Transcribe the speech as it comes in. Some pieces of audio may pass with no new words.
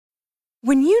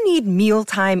When you need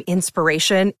mealtime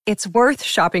inspiration, it's worth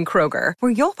shopping Kroger,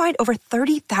 where you'll find over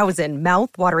 30,000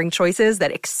 mouth-watering choices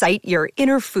that excite your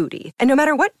inner foodie. And no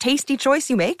matter what tasty choice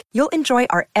you make, you'll enjoy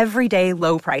our everyday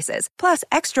low prices, plus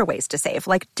extra ways to save,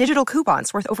 like digital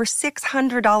coupons worth over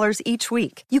 $600 each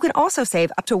week. You can also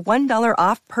save up to $1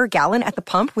 off per gallon at the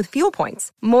pump with fuel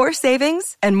points. More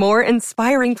savings and more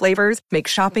inspiring flavors make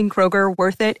shopping Kroger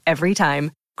worth it every time.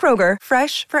 Kroger,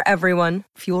 fresh for everyone.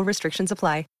 Fuel restrictions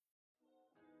apply.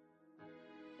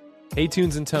 Hey,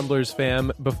 Tunes and Tumblers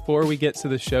fam, before we get to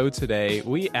the show today,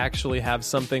 we actually have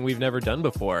something we've never done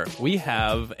before. We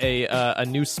have a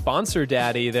new sponsor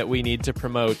daddy that we need to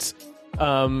promote.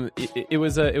 It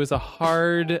was a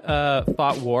hard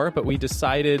fought war, but we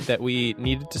decided that we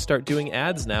needed to start doing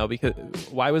ads now. Because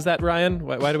why was that, Ryan?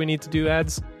 Why do we need to do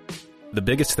ads? The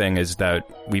biggest thing is that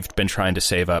we've been trying to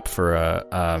save up for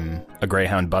a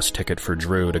Greyhound bus ticket for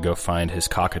Drew to go find his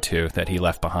cockatoo that he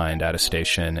left behind at a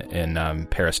station in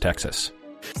Paris, Texas.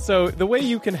 So the way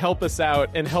you can help us out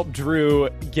and help Drew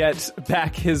get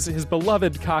back his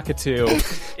beloved cockatoo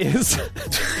is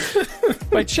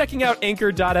by checking out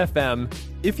Anchor.fm.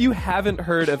 If you haven't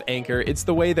heard of Anchor, it's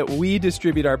the way that we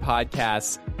distribute our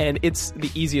podcasts, and it's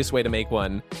the easiest way to make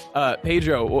one.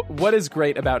 Pedro, what is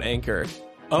great about Anchor?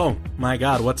 Oh my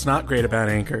God, what's not great about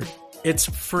Anchor? It's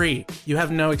free. You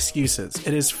have no excuses.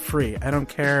 It is free. I don't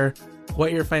care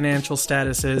what your financial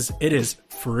status is. It is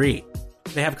free.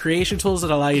 They have creation tools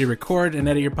that allow you to record and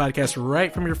edit your podcast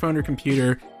right from your phone or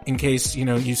computer in case,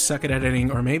 you suck at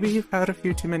editing, or maybe you've had a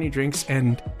few too many drinks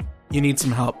and you need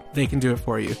some help. They can do it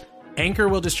for you. Anchor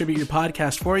will distribute your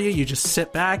podcast for you. You just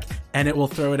sit back and it will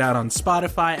throw it out on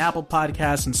Spotify, Apple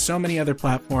Podcasts, and so many other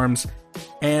platforms.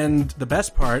 And the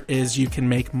best part is you can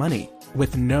make money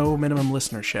with no minimum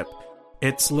listenership.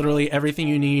 It's literally everything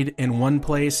you need in one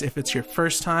place. If it's your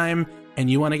first time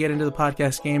and you want to get into the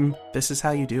podcast game, this is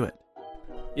how you do it.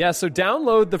 Yeah, so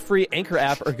download the free Anchor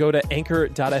app or go to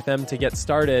anchor.fm to get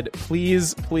started.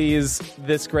 Please,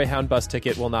 this Greyhound bus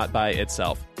ticket will not buy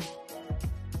itself.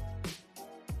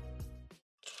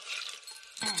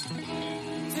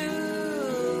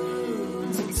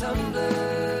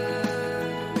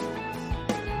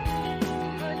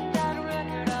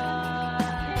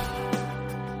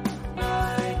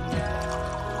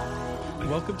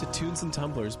 Welcome to Tunes and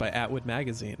Tumblers by Atwood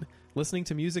Magazine. Listening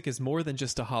to music is more than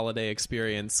just a holiday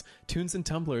experience. Tunes and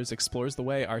Tumblers explores the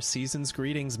way our season's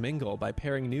greetings mingle by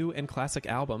pairing new and classic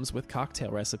albums with cocktail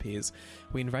recipes.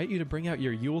 We invite you to bring out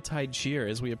your Yuletide cheer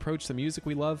as we approach the music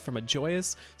we love from a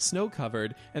joyous,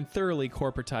 snow-covered, and thoroughly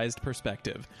corporatized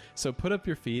perspective. So put up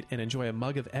your feet and enjoy a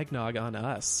mug of eggnog on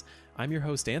us. I'm your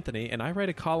host, Anthony, and I write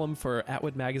a column for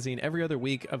Atwood Magazine every other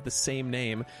week of the same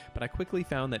name, but I quickly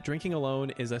found that drinking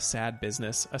alone is a sad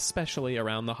business, especially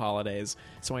around the holidays.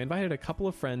 So I invited a couple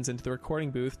of friends into the recording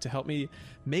booth to help me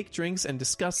make drinks and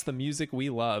discuss the music we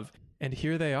love. And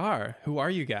here they are. Who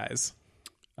are you guys?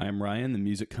 I'm Ryan, the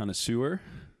music connoisseur.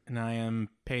 And I am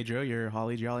Pedro, your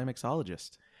holly jolly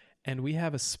mixologist. And we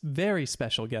have a very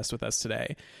special guest with us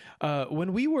today.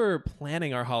 When we were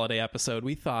planning our holiday episode,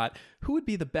 we thought, who would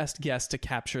be the best guest to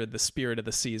capture the spirit of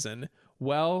the season?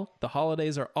 Well, the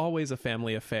holidays are always a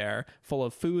family affair, full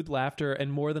of food, laughter,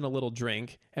 and more than a little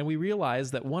drink. And we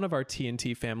realized that one of our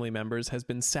TNT family members has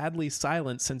been sadly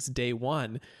silent since day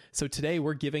one. So today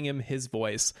we're giving him his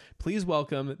voice. Please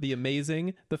welcome the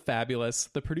amazing, the fabulous,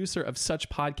 the producer of such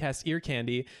podcast ear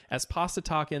candy as Pasta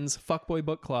Talkins, Fuckboy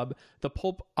Book Club, the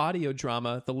Pulp audio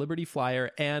drama, The Liberty Flyer,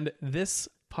 and this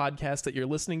podcast that you're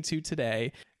listening to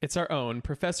today. It's our own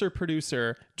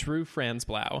professor-producer, Drew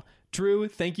Franzblau. Drew,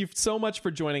 thank you so much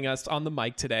for joining us on the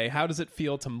mic today. How does it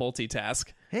feel to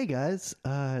multitask? Hey guys,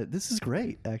 this is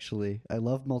great. Actually, I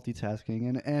love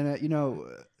multitasking,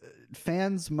 and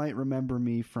fans might remember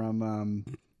me from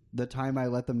the time I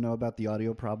let them know about the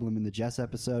audio problem in the Jess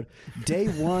episode. Day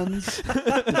ones,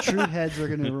 the true heads are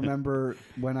going to remember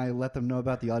when I let them know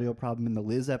about the audio problem in the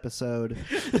Liz episode.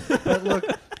 But look,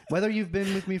 whether you've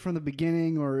been with me from the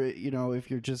beginning or,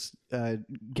 if you're just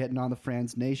getting on the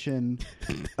Franz Nation,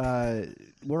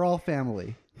 we're all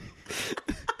family.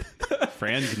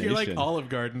 Franz Nation. You're like Olive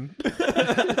Garden.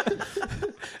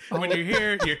 When you're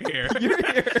here, you're here.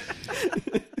 You're here.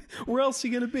 Where else are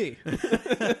you going to be?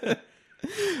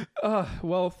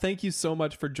 Well, thank you so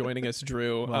much for joining us,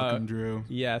 Drew. Welcome, Drew.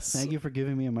 Yes. Thank you for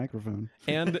giving me a microphone.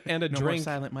 And a No more drink.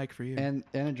 silent mic for you. And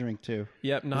a drink, too.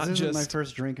 Yep, not This isn't just... my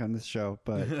first drink on this show,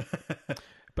 but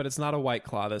But it's not a White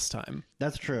Claw this time.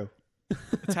 that's true.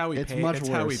 It's how we It's pay. much It's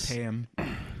how we worse. pay him.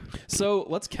 So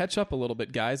let's catch up a little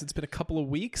bit, guys. It's been a couple of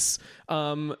weeks.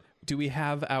 Do we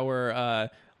have our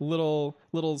little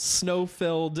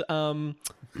snow-filled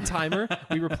timer.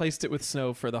 We replaced it with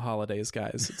snow for the holidays,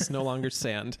 guys. It's no longer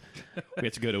sand. We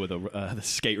have to go to the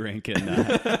skate rink at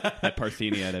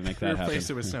Parthenia to make that happen. Replaced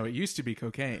it with snow. It used to be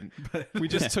cocaine. But We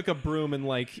just took a broom and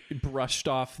like brushed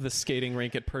off the skating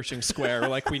rink at Pershing Square. We're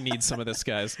like, we need some of this,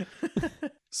 guys.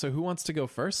 So who wants to go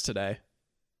first today?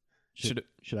 Should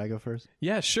I go first?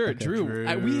 Yeah, sure. Okay. Drew.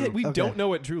 We Okay. don't know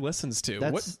what Drew listens to.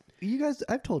 That's you guys.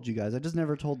 I've told you guys. I just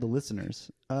never told the listeners.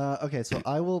 Okay, so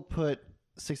I will put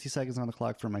 60 seconds on the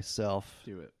clock for myself.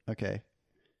 do it. Okay.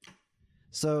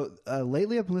 So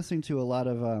lately, I've been listening to a lot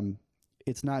of.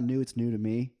 It's not new. It's new to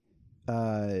me.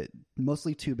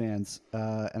 Mostly two bands,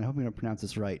 and I hope I'm going to pronounce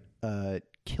this right.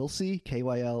 Kylsea,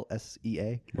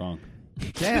 Kylsea. Wrong.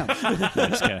 Damn. No,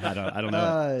 just kidding. I don't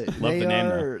know. Love the name,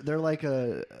 though. They're like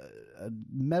a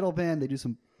metal band. They do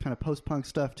some kind of post-punk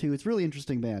stuff too. It's a really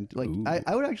interesting band. Like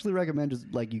I would actually recommend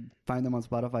just like you find them on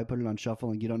Spotify, put it on shuffle,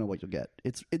 and you don't know what you'll get.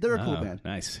 They're a cool band.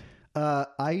 Nice.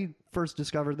 I first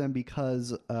discovered them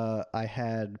because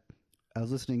I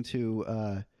was listening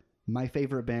to my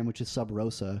favorite band, which is Sub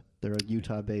Rosa. They're a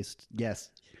Utah-based. Yes,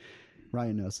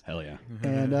 Ryan knows. Hell yeah.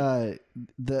 And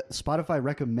the Spotify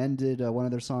recommended one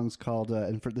of their songs called,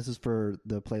 this is for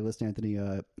the playlist, Anthony,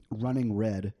 Running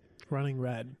Red. Running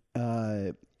Red.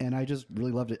 And I just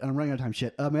really loved it. I'm running out of time.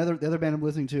 Shit. The other band I'm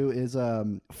listening to is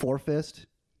Four Fist.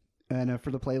 And for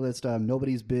the playlist,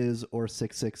 Nobody's Biz or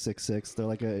 6666. They're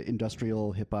like an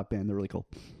industrial hip hop band. They're really cool.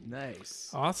 Nice.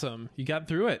 Awesome. You got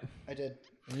through it. I did.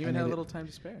 And you even had a little time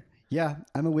to spare. Yeah,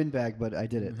 I'm a windbag, but I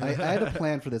did it. I had a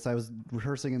plan for this. I was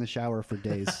rehearsing in the shower for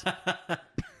days.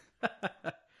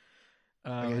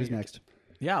 Okay, who's next?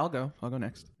 Yeah, I'll go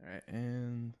next. All right,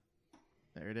 and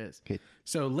there it is. Okay.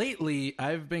 So lately,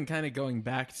 I've been kind of going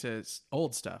back to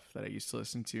old stuff that I used to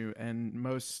listen to, and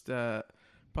most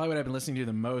probably what I've been listening to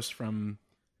the most from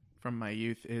my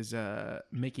youth is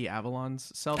Mickey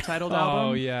Avalon's self-titled album.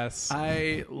 Oh, yes.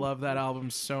 I love that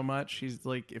album so much. He's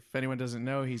like, if anyone doesn't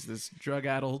know, he's this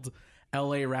drug-addled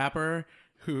LA rapper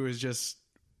who is just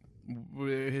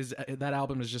that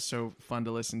album is just so fun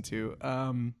to listen to.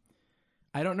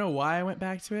 I don't know why I went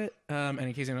back to it. And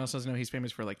in case anyone else doesn't know, he's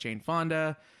famous for like Jane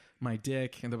Fonda, My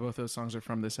Dick, and both those songs are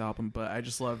from this album. But I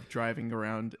just love driving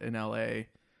around in LA,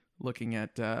 looking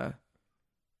at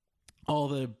all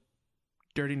the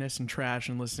dirtiness and trash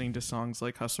and listening to songs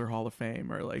like Hustler Hall of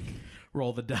Fame or like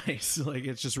Roll the Dice. Like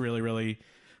it's just really, really,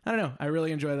 I don't know. I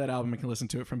really enjoy that album. I can listen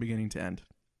to it from beginning to end.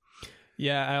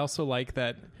 Yeah, I also like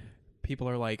that people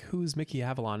are like, who's Mickey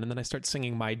Avalon? And then I start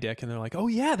singing My Dick and they're like, oh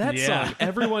yeah, that song.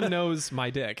 Everyone knows My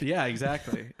Dick. Yeah,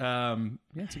 exactly. Yeah,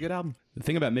 it's a good album. The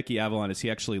thing about Mickey Avalon is he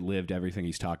actually lived everything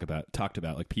he's talked about.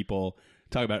 Like people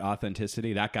talk about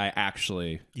authenticity. That guy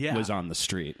actually was on the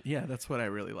street. Yeah, that's what I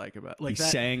really like about like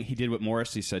he did what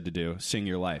Morrissey said to do, sing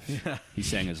your life. Yeah. He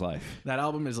sang his life. That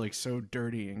album is like so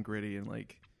dirty and gritty and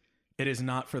like it is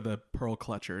not for the pearl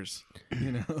clutchers,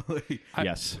 you know?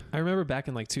 Yes. I remember back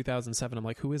in like 2007, I'm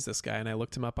like, who is this guy? And I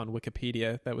looked him up on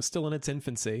Wikipedia. That was still in its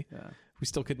infancy. Yeah. We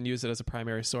still couldn't use it as a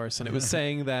primary source. And it was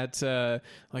saying that,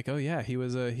 like, oh yeah, he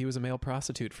was a male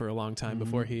prostitute for a long time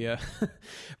before he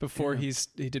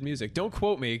did music. Don't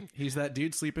quote me. He's that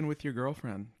dude sleeping with your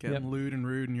girlfriend, getting lewd and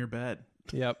rude in your bed.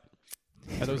 Yep.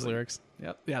 Are those lyrics?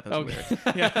 Yep. Yeah, those lyrics.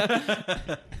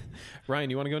 Yeah. Ryan,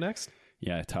 you want to go next?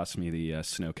 Yeah, toss me the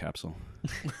snow capsule.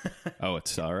 Oh,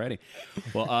 it's already.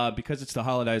 Well, because it's the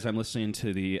holidays, I'm listening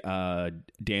to the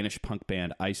Danish punk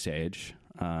band Ice Age.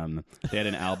 They had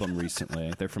an album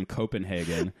recently. They're from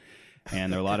Copenhagen,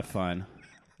 and they're a lot of fun.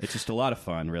 It's just a lot of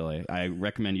fun, really. I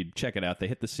recommend you check it out. They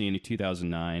hit the scene in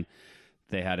 2009.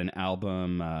 They had an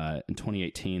album in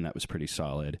 2018 that was pretty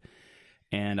solid.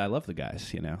 And I love the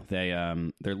guys, you know. They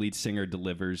their lead singer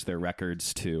delivers their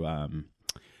records to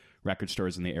record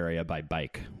stores in the area by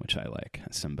bike, which I like,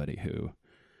 as somebody who,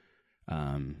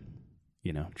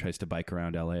 tries to bike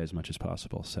around LA as much as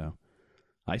possible. So,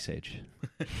 Ice Age,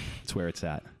 it's where it's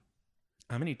at.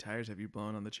 How many tires have you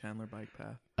blown on the Chandler bike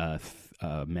path?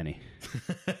 Many.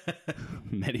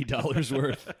 Many dollars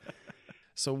worth.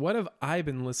 So what have I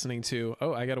been listening to?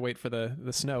 Oh, I got to wait for the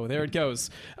snow. There it goes.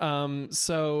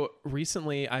 So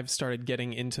recently I've started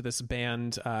getting into this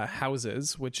band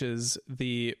Houses, which is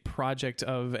the project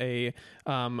of a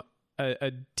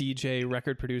DJ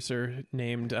record producer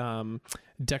named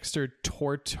Dexter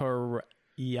Tortoriello.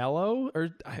 Or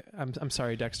I'm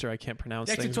sorry, Dexter, I can't pronounce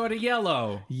Dexter things.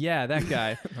 Tortoriello. Yeah, that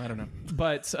guy. I don't know.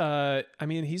 But I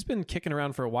mean, he's been kicking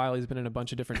around for a while. He's been in a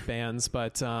bunch of different bands,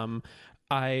 but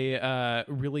I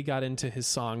really got into his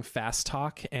song Fast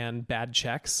Talk and Bad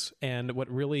Checks. And what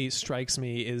really strikes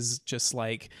me is just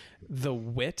like the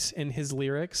wit in his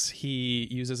lyrics. He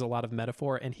uses a lot of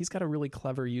metaphor, and he's got a really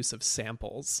clever use of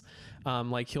samples.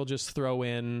 Like he'll just throw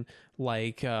in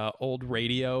like old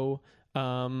radio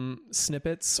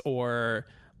snippets, or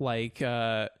like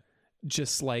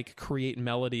just like create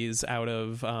melodies out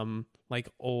of like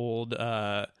old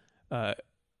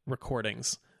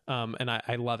recordings. And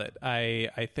I love it.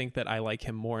 I think that I like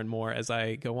him more and more as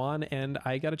I go on, and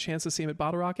I got a chance to see him at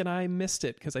Bottle Rock, and I missed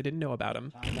it because I didn't know about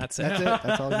him. And that's it. That's it.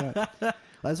 That's all I got.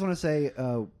 I just want to say,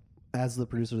 as the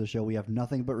producer of the show, we have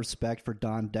nothing but respect for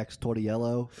Don Dex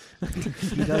Tortiello.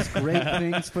 He does great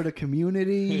things for the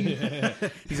community.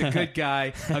 He's a good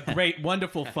guy, a great,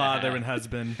 wonderful father and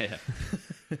husband.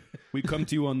 We come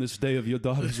to you on this day of your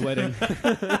daughter's wedding.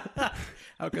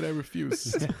 How could I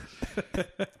refuse?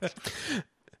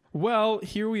 Well,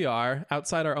 here we are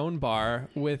outside our own bar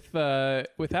with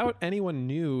without anyone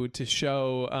new to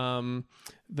show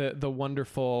the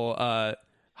wonderful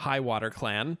Highwater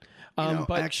clan.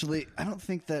 But actually, I don't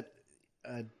think that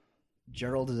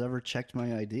Gerald has ever checked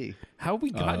my ID. How have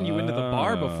we gotten you into the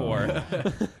bar before?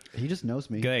 He just knows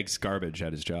me. Greg's garbage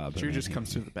at his job. Drew just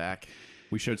comes through the back.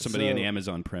 We showed somebody an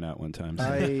Amazon printout one time.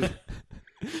 Guys,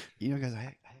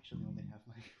 I actually only have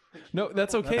my... No,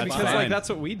 that's okay, That's because fine. like that's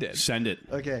what we did. Send it.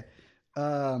 Okay.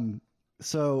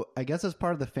 So I guess as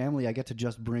part of the family, I get to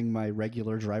just bring my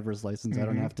regular driver's license. I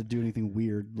don't have to do anything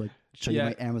weird, like show you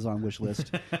my Amazon wish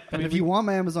list. If you want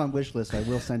my Amazon wish list, I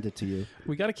will send it to you.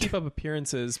 We got to keep up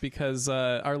appearances because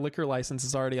our liquor license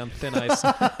is already on thin ice.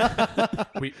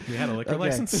 We had a liquor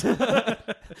license.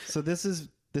 So this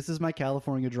is my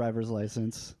California driver's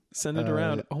license. Send it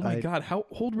around. Oh my God, how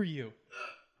old were you?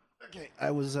 Okay,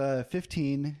 I was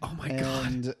 15. Oh my God.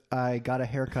 And I got a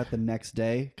haircut the next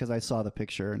day because I saw the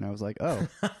picture and I was like, oh,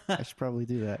 I should probably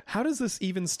do that. How does this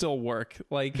even still work?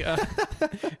 Like,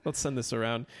 let's send this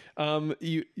around.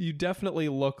 You definitely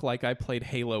look like I played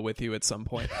Halo with you at some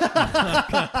point.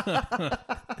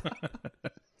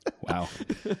 Wow.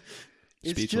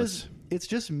 Speechless. It's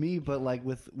just me, but like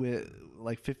with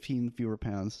like 15 fewer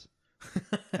pounds.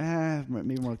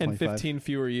 Maybe more like 25. And 15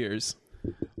 fewer years.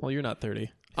 Well, you're not 30.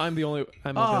 I'm the only.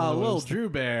 Little Drew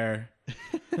Bear.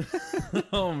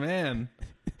 Oh man.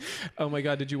 Oh my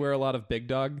God! Did you wear a lot of Big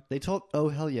Dog? They told. Oh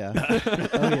hell yeah.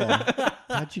 Oh yeah.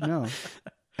 How'd you know?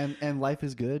 And life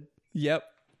is good. Yep.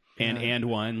 And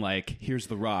one like here's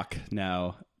the Rock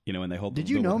now. You know when they hold. Did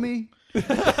you know me?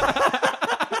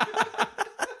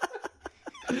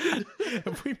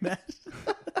 Have we met?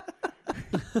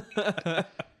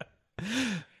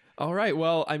 All right.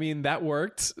 Well, I mean, that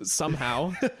worked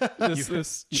somehow.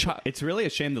 It's really a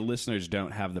shame the listeners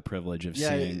don't have the privilege of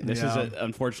seeing. This is an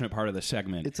unfortunate part of the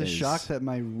segment. It's a shock that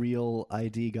my real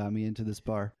ID got me into this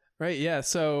bar. Right. Yeah.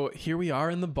 So here we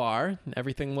are in the bar.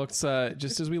 Everything looks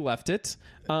just as we left it.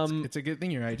 It's a good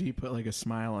thing your ID put like a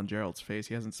smile on Gerald's face.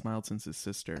 He hasn't smiled since his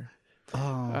sister.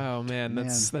 Oh man,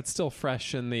 that's still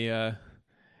fresh in the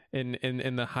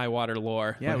in the Highwater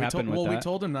lore. Yeah, we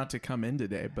told him not to come in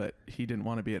today, but he didn't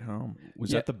want to be at home. Was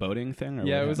that the boating thing? Or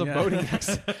Yeah, it was a boating Yeah.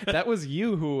 accident. That was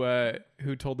you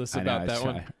who told us about that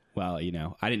one. Well,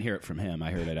 I didn't hear it from him.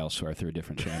 I heard it elsewhere through a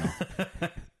different channel.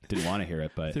 Didn't want to hear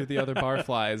it, but Through the other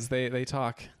barflies, they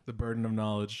talk. The burden of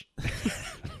knowledge.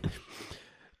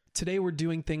 Today we're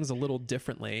doing things a little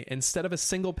differently. Instead of a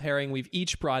single pairing, we've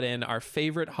each brought in our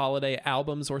favorite holiday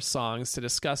albums or songs to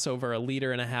discuss over 1.5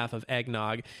 liters of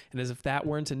eggnog. And as if that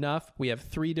weren't enough, we have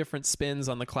 3 different spins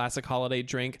on the classic holiday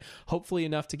drink, hopefully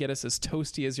enough to get us as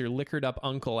toasty as your liquored up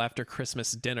uncle after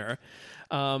Christmas dinner.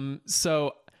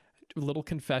 So, little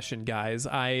confession, guys.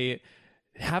 I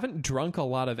haven't drunk a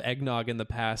lot of eggnog in the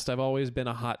past. I've always been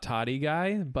a hot toddy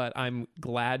guy, but I'm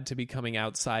glad to be coming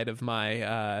outside of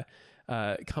my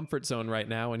comfort zone right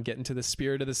now and get into the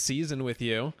spirit of the season with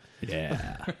you.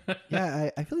 yeah. Yeah,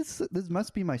 I feel this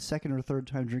must be my second or third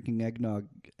time drinking eggnog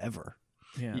ever.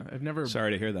 Yeah, I've never.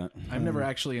 Sorry to hear that. I've never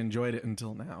actually enjoyed it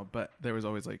until now, but there was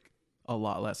always like a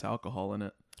lot less alcohol in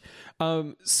it.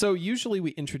 So usually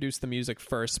we introduce the music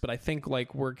first, but I think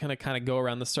like we're gonna kind of go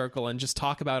around the circle and just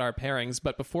talk about our pairings.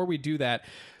 But before we do that,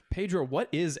 Pedro, what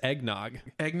is eggnog?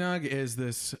 Eggnog is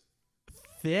this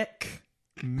thick,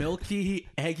 milky,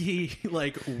 eggy,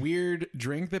 like weird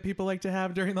drink that people like to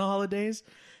have during the holidays.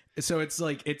 So it's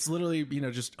literally,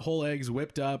 just whole eggs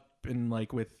whipped up and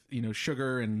like with,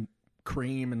 sugar and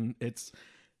cream, and it's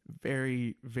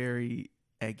very, very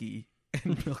eggy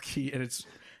and milky, and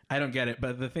I don't get it,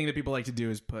 but the thing that people like to do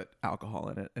is put alcohol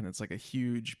in it, and it's like a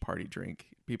huge party drink.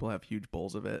 People have huge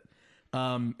bowls of it.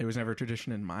 It was never a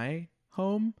tradition in my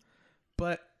home,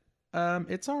 but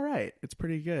It's all right. It's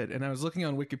pretty good. And I was looking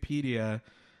on Wikipedia,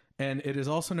 and it is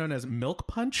also known as milk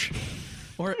punch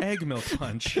or egg milk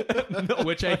punch,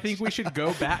 which I think we should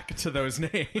go back to those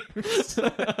names.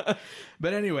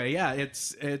 But anyway, yeah,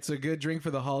 it's a good drink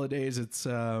for the holidays. It's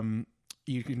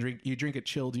you drink it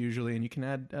chilled usually, and you can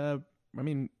add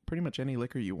pretty much any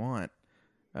liquor you want.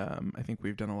 I think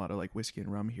we've done a lot of like whiskey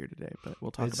and rum here today, but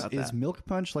we'll talk about that. Is milk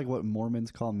punch like what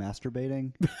Mormons call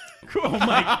masturbating? Oh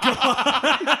my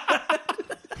god!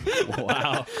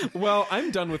 Wow. Well,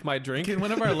 I'm done with my drink. Can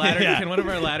one of our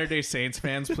Latter-day Saints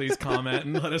fans please comment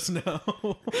and let us know?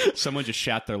 Someone just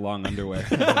shat their long underwear.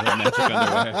 Their magic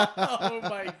underwear. Oh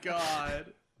my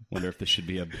god! Wonder if this should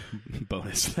be a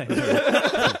bonus thing.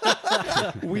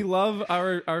 We love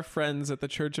our friends at the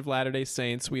Church of Latter-day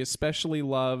Saints. We especially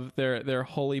love their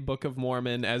Holy Book of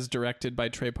Mormon as directed by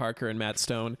Trey Parker and Matt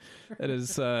Stone. That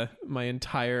is my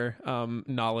entire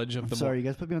knowledge of the Sorry, you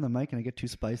guys put me on the mic and I get too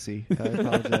spicy. I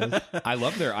apologize. I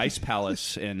love their ice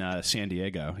palace in San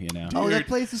Diego, you know. Oh, that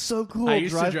place is so cool. I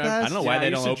used to drive- past? I don't know why Yeah, I they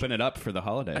used don't to open it up for the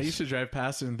holidays. I used to drive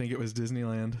past it and think it was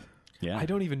Disneyland. Yeah. I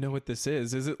don't even know what this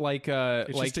is. Is it like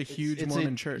It's like just a huge it's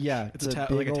Mormon a- church. yeah, it's it's a like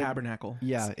big a old- tabernacle.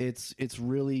 Yeah, it's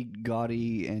really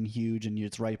gaudy and huge, and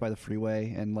it's right by the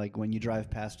freeway. And like when you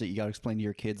drive past it, you got to explain to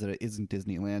your kids that it isn't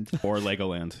Disneyland Or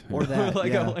Legoland. or that.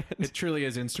 like yeah. a It truly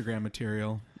is Instagram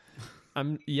material.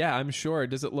 I'm sure.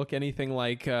 Does it look anything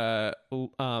like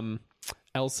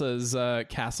Elsa's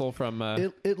castle from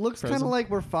It looks kind of Frozen? like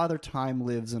where Father Time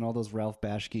lives in all those Ralph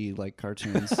Bashki like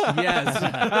cartoons. Yes.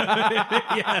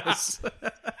 Yes.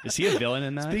 Is he a villain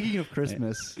in that? Speaking of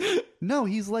Christmas, no,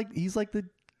 he's like the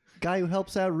guy who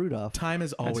helps out Rudolph. Time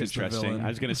is That's always the interesting. villain. I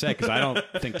was going to say, because I don't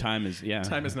think time is, yeah.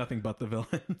 Time is nothing but the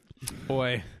villain.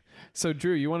 boy. So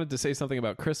Drew, you wanted to say something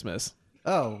about Christmas.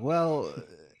 Oh well,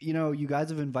 you guys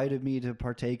have invited me to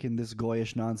partake in this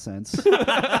goyish nonsense. But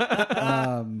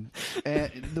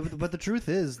the truth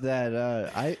is that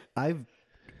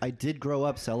I did grow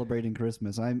up celebrating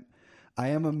Christmas. I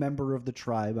am a member of the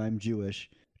tribe. I'm Jewish.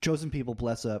 Chosen people,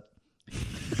 bless up.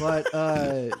 But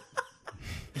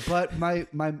my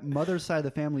mother's side of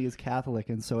the family is Catholic,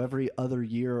 and so every other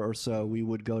year or so we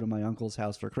would go to my uncle's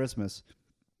house for Christmas.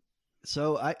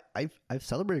 So I've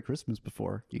celebrated Christmas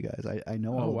before, you guys. I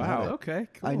know all about it. Okay,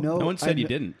 cool. I know. No one said you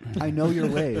didn't. I know your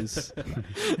ways.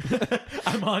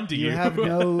 I'm on to you.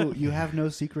 You have no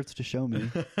secrets to show me.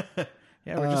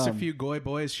 Yeah, we're just a few goy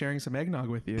boys sharing some eggnog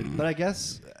with you. But I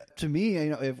guess to me,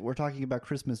 if we're talking about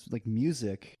Christmas, like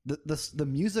music, the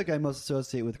music I most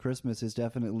associate with Christmas is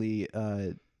definitely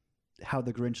How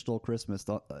the Grinch Stole Christmas.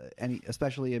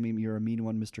 Especially, you're a mean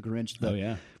one, Mr. Grinch. Oh,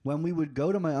 yeah. When we would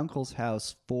go to my uncle's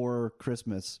house for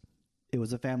Christmas, it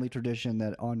was a family tradition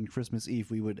that on Christmas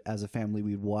Eve as a family,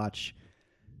 we'd watch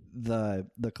the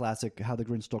classic How the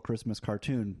Grinch Stole Christmas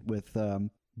cartoon with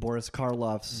Boris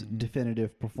Karloff's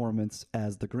definitive performance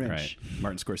as the Grinch. Right.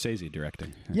 Martin Scorsese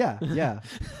directing. Yeah.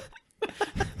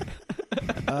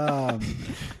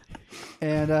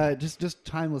 Just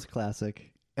timeless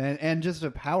classic, and just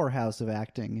a powerhouse of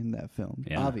acting in that film.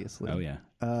 Yeah. Obviously. Oh, yeah.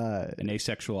 An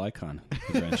asexual icon.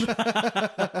 The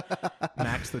Grinch.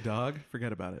 Max the dog,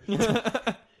 forget about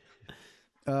it.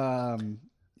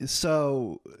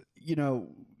 So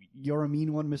you're a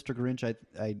mean one, Mr. Grinch.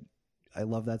 I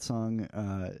love that song.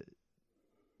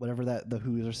 Whatever the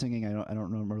Who's are singing, I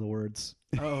don't remember the words.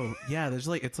 Oh yeah, it's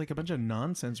like a bunch of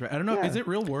nonsense, right? I don't know. Yeah. Is it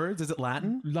real words? Is it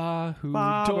Latin? La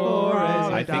Favore,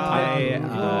 I think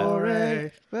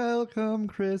Favore, welcome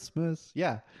Christmas.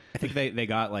 Yeah. I think they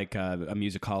got like a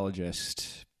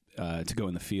musicologist to go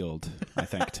in the field, I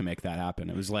think, to make that happen.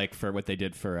 It was like for what they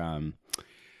did for...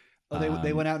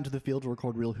 they went out into the field to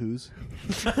record real Who's.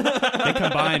 They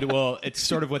combined, well, it's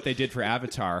sort of what they did for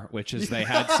Avatar, which is they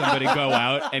had somebody go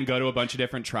out and go to a bunch of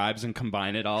different tribes and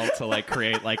combine it all to like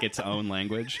create like its own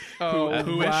language. Oh,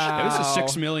 Who-ish. wow. It was a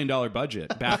 $6 million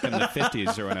budget back in the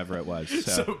 50s or whenever it was.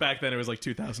 So back then it was like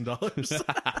 $2,000.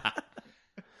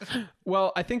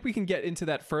 Well, I think we can get into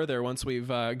that further once we've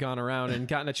gone around and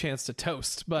gotten a chance to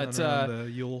toast. But the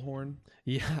Yule horn.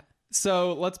 yeah.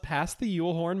 So let's pass the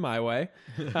Yule horn my way.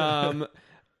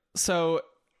 So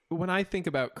when I think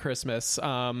about Christmas,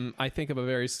 I think of a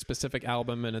very specific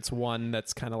album, and it's one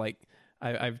that's kind of like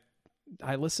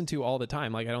I listen to all the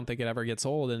time. Like I don't think it ever gets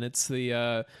old, and it's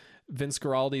the Vince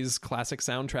Guaraldi's classic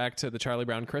soundtrack to the Charlie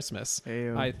Brown Christmas.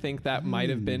 Ayo. I think that might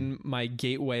have been my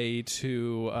gateway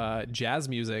to jazz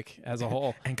music as a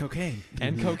whole. And cocaine.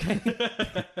 And cocaine.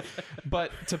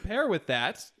 But to pair with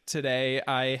that, today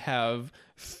I have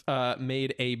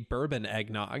made a bourbon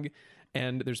eggnog.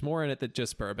 and there's more in it than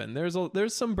just bourbon.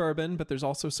 There's some bourbon, but there's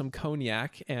also some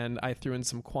cognac, and I threw in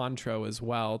some Cointreau as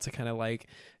well to kind of like,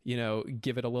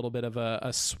 give it a little bit of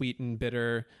a sweet and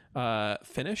bitter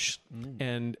finish,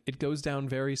 and it goes down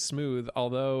very smooth.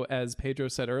 Although, as Pedro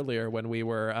said earlier, when we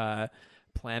were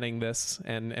planning this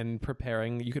and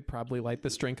preparing, you could probably light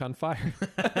this drink on fire.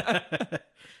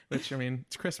 Which, I mean,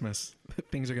 it's Christmas.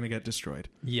 Things are going to get destroyed.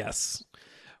 Yes.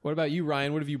 What about you,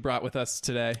 Ryan? What have you brought with us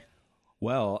today?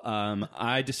 Well,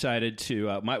 I decided to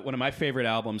one of my favorite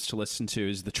albums to listen to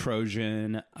is the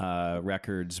Trojan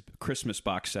Records Christmas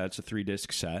box set. It's a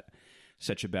 3-disc set.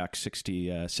 Set you back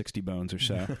 60 bones or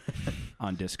so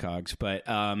on Discogs. But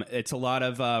it's a lot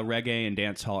of reggae and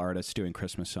dancehall artists doing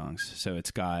Christmas songs. So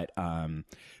it's got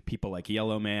people like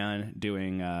Yellow Man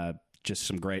doing just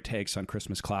some great takes on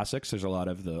Christmas classics. There's a lot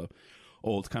of the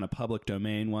old kind of public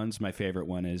domain ones. My favorite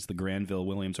one is the Granville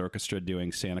Williams Orchestra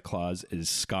doing Santa Claus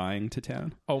is Skying to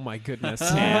Town. Oh, my goodness.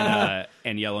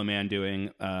 And Yellow Man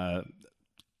doing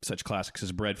such classics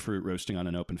as Breadfruit Roasting on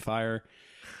an Open Fire.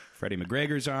 Freddie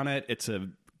McGregor's on it. It's a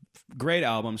great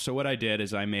album. So what I did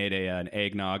is I made an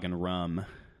eggnog and rum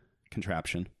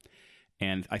contraption,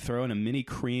 and I throw in a mini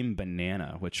cream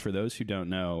banana, which for those who don't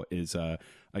know is a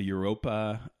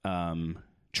Europa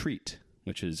treat,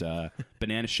 which is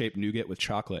banana-shaped nougat with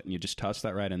chocolate, and you just toss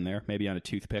that right in there, maybe on a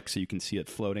toothpick so you can see it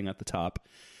floating at the top,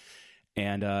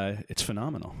 and it's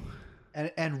phenomenal.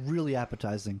 And really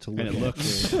appetizing to look and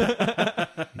it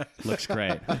at. looks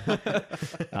great.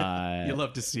 You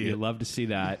love to see it. You love to see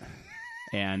that,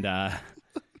 and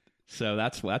so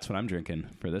that's what I'm drinking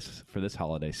for this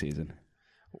holiday season.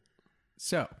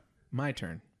 So, my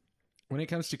turn. When it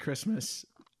comes to Christmas,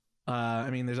 I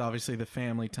mean, there's obviously the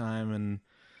family time and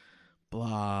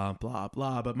blah blah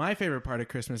blah. But my favorite part of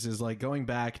Christmas is like going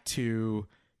back to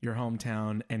your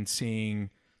hometown and seeing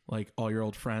like all your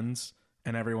old friends.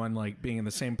 And everyone like being in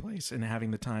the same place and having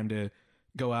the time to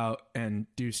go out and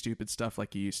do stupid stuff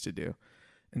like you used to do.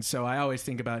 And so I always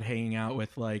think about hanging out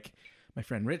with like my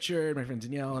friend Richard, my friend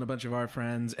Danielle, and a bunch of our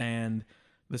friends. And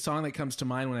the song that comes to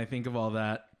mind when I think of all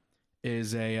that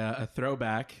is a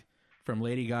throwback from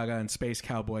Lady Gaga and Space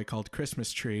Cowboy called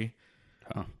Christmas Tree,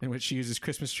 in which she uses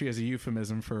Christmas tree as a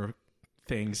euphemism for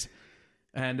things.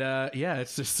 And yeah,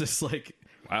 it's just this like...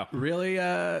 Wow. Really,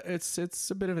 it's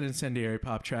a bit of an incendiary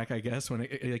pop track, I guess. When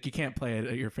like you can't play it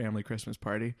at your family Christmas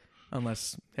party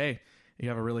unless, hey, you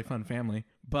have a really fun family.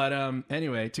 But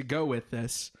anyway, to go with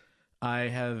this, I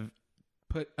have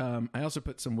put I also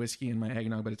put some whiskey in my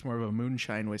eggnog, but it's more of a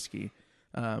moonshine whiskey.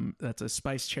 That's a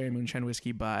spiced cherry moonshine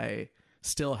whiskey by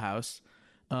Stillhouse,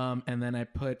 and then I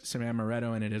put some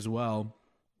amaretto in it as well.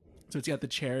 So it's got the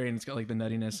cherry and it's got like the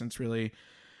nuttiness, and it's really,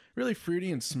 really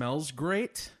fruity and smells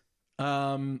great.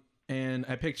 And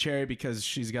I picked cherry because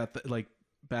she's got the, like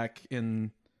back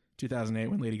in 2008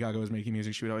 when Lady Gaga was making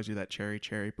music, she would always do that cherry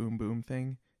boom boom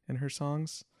thing in her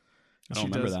songs. I don't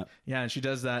remember that. Yeah, and she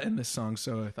does that in this song,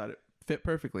 so I thought it fit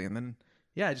perfectly. And then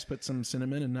yeah, I just put some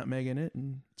cinnamon and nutmeg in it,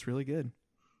 and it's really good.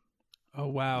 Oh,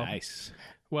 wow. Nice.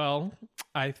 Well,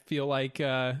 I feel like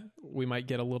we might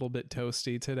get a little bit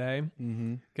toasty today.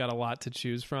 Mm-hmm. Got a lot to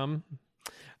choose from.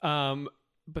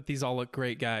 But these all look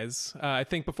great, guys. I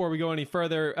think before we go any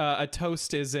further, a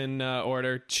toast is in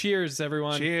order. Cheers,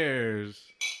 everyone. Cheers.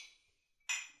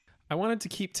 I wanted to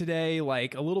keep today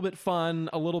like a little bit fun,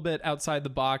 a little bit outside the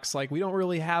box. Like we don't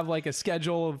really have like a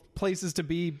schedule of places to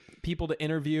be, people to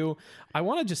interview. I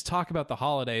want to just talk about the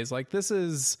holidays. Like this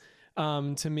is,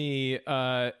 to me,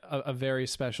 a very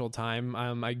special time.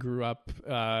 I grew up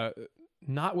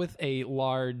not with a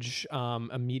large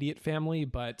immediate family,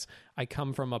 but I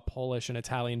come from a Polish and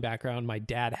Italian background. My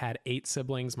dad had 8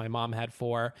 siblings. My mom had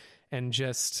 4. And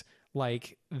just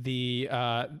like the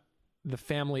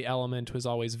family element was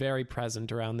always very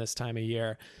present around this time of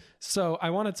year. So I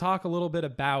want to talk a little bit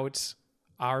about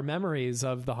our memories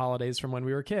of the holidays from when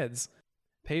we were kids.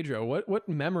 Pedro, what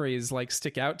memories like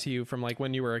stick out to you from like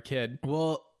when you were a kid?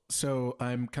 Well, so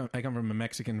I come from a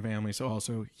Mexican family, so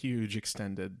also huge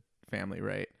extended family,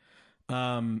 right?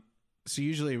 So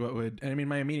usually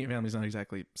my immediate family's not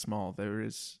exactly small. There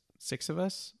is 6 of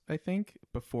us, I think,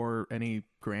 before any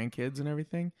grandkids and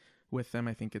everything. With them,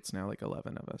 I think it's now like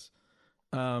 11 of us.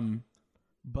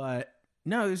 But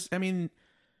no,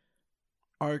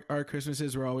 our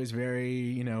Christmases were always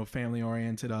very, family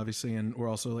oriented, obviously. And we're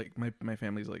also like, my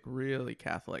family's like really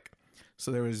Catholic.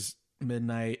 So there was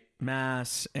midnight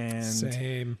mass and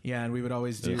same. Yeah. And we would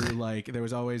always do there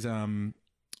was always,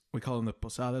 we call them the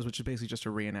posadas, which is basically just a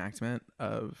reenactment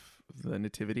of the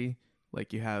nativity.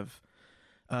 Like you have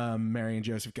Mary and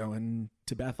Joseph going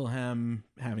to Bethlehem,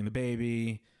 having the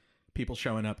baby, people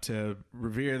showing up to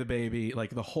revere the baby, like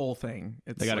the whole thing.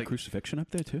 It's They got like, a crucifixion up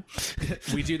there too.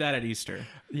 we do that at Easter.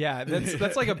 Yeah,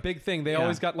 that's like a big thing. They Yeah.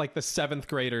 always got like the 7th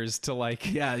graders to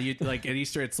like. Yeah, you like at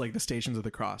Easter, it's like the Stations of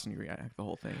the Cross, and you reenact the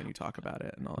whole thing, and you talk about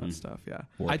it and all that stuff. Yeah,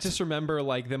 I just remember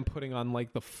like them putting on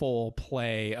like the full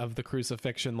play of the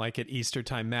crucifixion like at Easter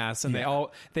time mass, and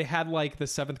they had like the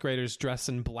 7th graders dressed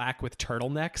in black with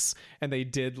turtlenecks, and they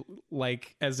did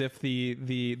like as if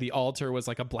the altar was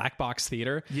like a black box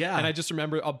theater. Yeah. And I just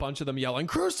remember a bunch of them yelling,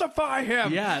 "Crucify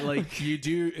him!" yeah, like you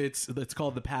do. It's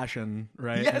called the Passion,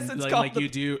 right? Yes, And, it's like, called like the- you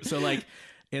do. So like.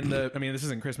 I mean, this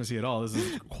isn't Christmassy at all. This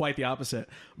is quite the opposite.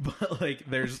 But like,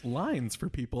 there's lines for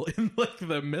people in like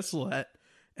the missalette,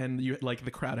 and you like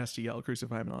the crowd has to yell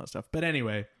 "Crucify him" and all that stuff. But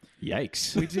anyway,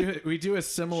 Yikes! we do a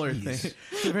similar thing.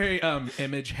 It's a very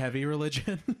image heavy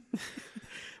religion.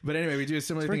 But anyway, we do a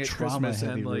similar thing Very at Christmas,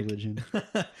 trauma-heavy and like religion.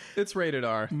 It's rated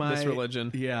R. This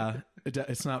religion. Yeah,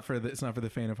 it's not for the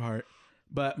faint of heart.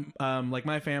 But like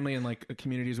my family and like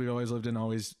communities we've always lived in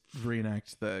always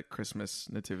reenact the Christmas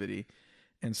nativity,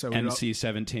 and so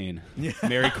MC-17.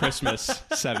 Merry Christmas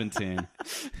 17.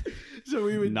 so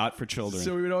we would Not for children.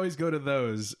 So we would always go to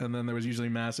those, and then there was usually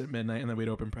mass at midnight, and then we'd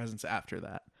open presents after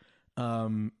that.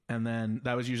 And then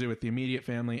that was usually with the immediate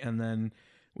family, and then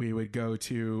we would go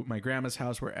to my grandma's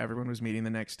house where everyone was meeting the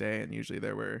next day, and usually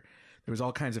there was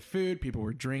all kinds of food, people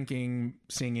were drinking,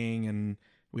 singing, and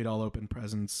we'd all open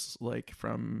presents like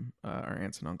from our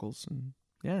aunts and uncles, and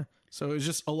yeah. So it was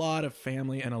just a lot of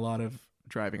family and a lot of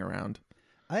driving around.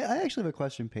 I actually have a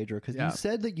question, Pedro, because Yeah. you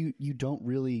said that you don't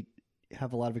really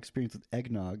have a lot of experience with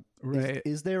eggnog. Right.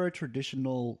 Is there a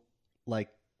traditional like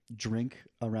drink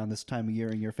around this time of year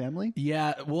in your family?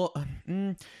 Yeah, well,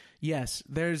 yes.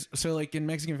 There's so like in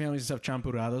Mexican families and stuff,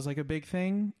 champurrado is like a big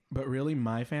thing. But really,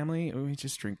 my family, we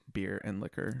just drink beer and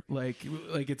liquor. Like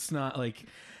it's not like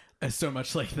so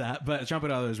much like that. But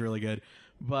champurrado is really good.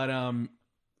 But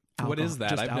What is that?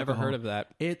 just I've never alcohol. heard of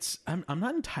that. It's I'm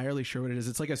not entirely sure what it is.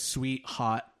 It's like a sweet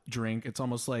hot drink. It's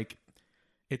almost like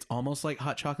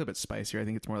hot chocolate but spicier. I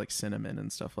think it's more like cinnamon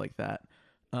and stuff like that.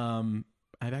 I've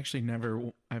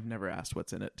never asked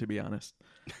what's in it, to be honest.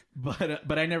 But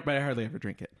I hardly ever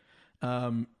drink it.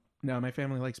 No, my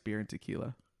family likes beer and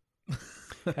tequila.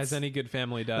 As any good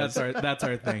family does. That's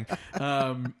our thing.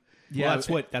 Yeah,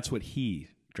 that's what he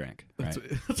drank. Right?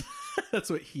 That's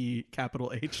what he,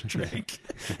 capital H, drank.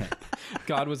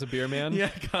 God was a beer man. Yeah,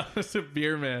 God was a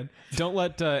beer man. Don't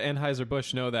let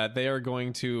Anheuser-Busch know that. They are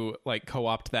going to like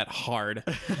co-opt that hard.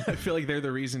 I feel like they're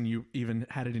the reason you even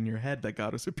had it in your head that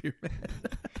God was a beer man.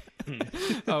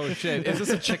 Oh shit. Is this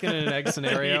a chicken and an egg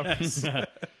scenario? Yes.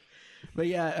 But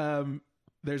yeah,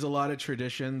 there's a lot of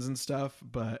traditions and stuff,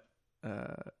 but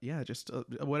yeah, just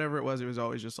whatever it was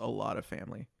always just a lot of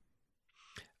family.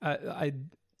 I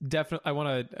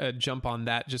want to jump on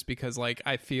that just because like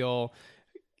I feel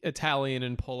Italian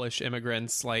and Polish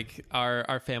immigrants, like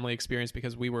our family experience,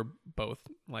 because we were both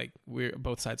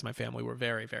both sides of my family were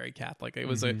very, very Catholic. It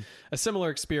was a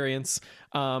similar experience.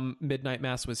 Midnight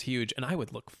mass was huge, and I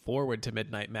would look forward to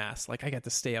midnight mass. Like I got to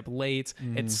stay up late.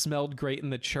 It smelled great in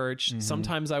the church.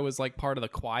 Sometimes I was like part of the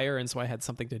choir, and so I had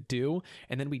something to do.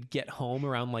 And then we'd get home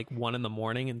around like 1 a.m,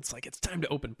 and it's like, it's time to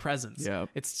open presents. Yep.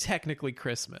 It's technically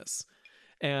Christmas.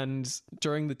 And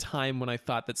during the time when I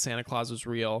thought that Santa Claus was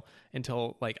real,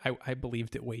 until like I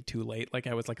believed it way too late. Like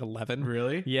I was like 11.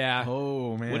 Really? Yeah.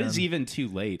 Oh man. What is even too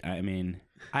late? I mean,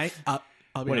 I'll be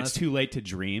when honest. it's too late to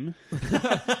dream?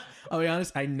 I'll be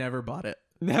honest. I never bought it.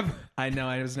 Never. I know.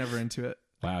 I was never into it.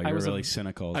 Wow, you're was a a- really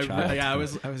cynical I child.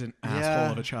 was an asshole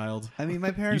Yeah. of a child. I mean, my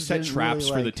You parents set didn't traps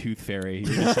really, for the like- tooth fairy.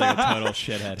 You're just like a total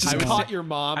shithead. Just caught your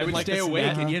mom. I in, would like, stay this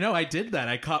awake, net. and I did that.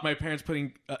 I caught my parents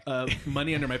putting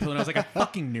money under my pillow, and I was like, I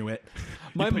fucking knew it.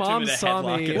 My put you mom in a saw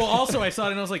headlock me. and- Well, also I saw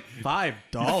it, and I was like,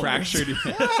 $5. Fractured.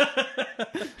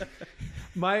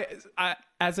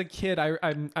 As a kid,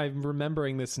 I'm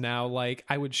remembering this now. Like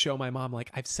I would show my mom,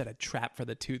 like I've set a trap for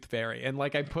the tooth fairy, and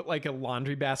like I put like a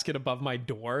laundry basket above my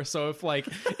door, so if like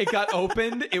it got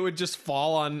opened, it would just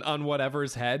fall on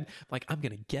whatever's head. Like I'm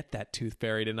gonna get that tooth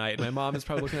fairy tonight. And my mom is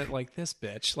probably looking at it like, this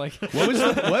bitch. Like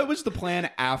What was the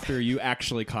plan after you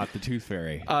actually caught the tooth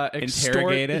fairy?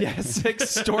 Interrogate it? Yes,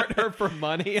 extort her for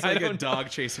money. It's I like a don't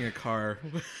dog chasing a car.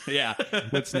 Yeah.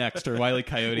 What's next? Or Wile E.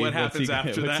 Coyote. What happens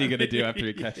after What's he that? going to do after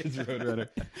he catches Roadrunner?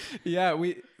 Yeah,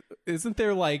 isn't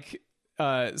there like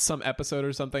some episode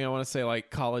or something, I want to say like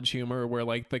College Humor, where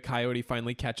like the coyote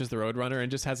finally catches the Roadrunner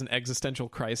and just has an existential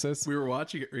crisis? We were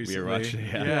watching it recently. watching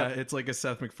it, yeah. Yeah, it's like a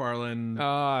Seth MacFarlane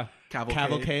cavalcade.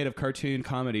 Cavalcade of cartoon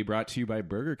comedy brought to you by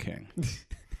Burger King.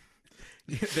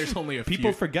 There's only a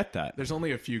People few. forget that. There's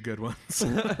only a few good ones.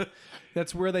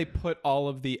 That's where they put all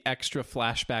of the extra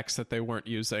flashbacks that they weren't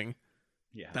using.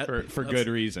 Yeah, for good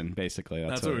reason. Basically,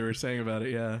 That's what we were saying about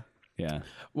it. Yeah. Yeah.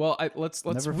 Well, let's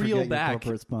Never reel forget back. your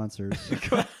corporate sponsors.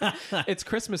 It's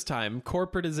Christmas time.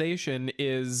 Corporatization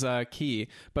is key,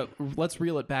 but let's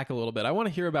reel it back a little bit. I want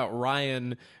to hear about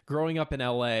Ryan growing up in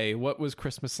LA. What was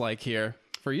Christmas like here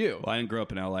for you? Well, I didn't grow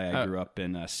up in LA. I grew up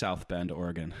in South Bend,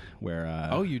 Oregon, where.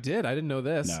 Oh, you did? I didn't know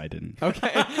this. No, I didn't.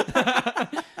 Okay.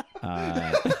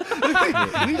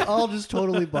 We all just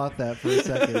totally bought that for a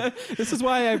second. This is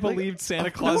why I believed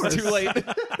Santa Claus too late.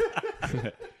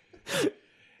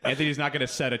 Anthony's not going to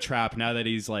set a trap now that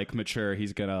he's like mature.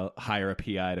 He's going to hire a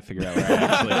PI to figure out where I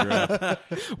actually grew up.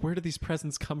 Where do these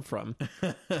presents come from?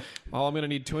 Well, I'm going to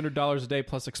need $200 a day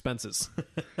plus expenses.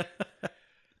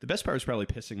 The best part was probably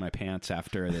pissing my pants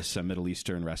after this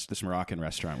this Moroccan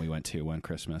restaurant we went to one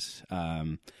Christmas.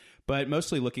 But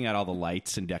mostly looking at all the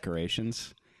lights and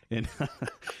decorations.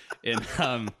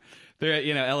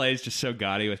 LA is just so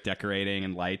gaudy with decorating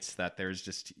and lights that there's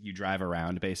just, you drive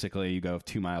around basically, you go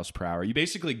 2 miles per hour. You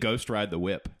basically ghost ride the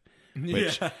whip,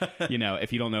 which,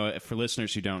 if you don't know, for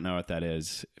listeners who don't know what that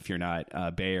is, if you're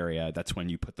not Bay Area, that's when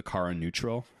you put the car in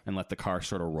neutral and let the car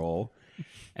sort of roll.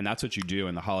 And that's what you do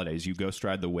in the holidays. You ghost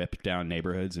ride the whip down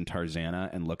neighborhoods in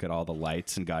Tarzana and look at all the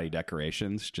lights and gaudy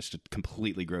decorations. Just a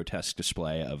completely grotesque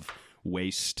display of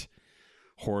waste,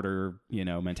 hoarder,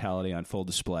 mentality on full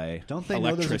display. Don't they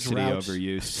electricity know there's a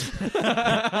drought?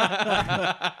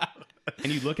 overuse.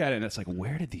 And you look at it and it's like,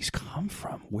 where did these come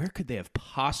from? Where could they have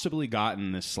possibly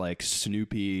gotten this like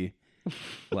Snoopy,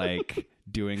 like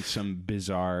doing some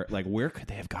bizarre, like where could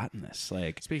they have gotten this?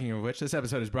 Like, Speaking of which, this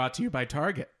episode is brought to you by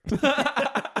Target.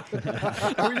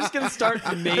 Are we just going to start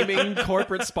naming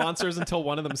corporate sponsors until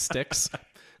one of them sticks?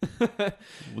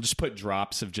 we'll just put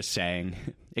drops of just saying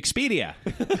Expedia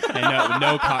and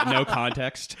no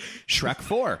context. Shrek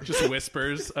 4. Just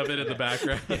whispers of it in the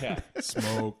background. Yeah.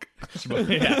 Smoke.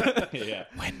 Yeah.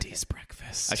 Wendy's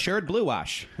breakfast. I shared Blue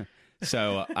Wash.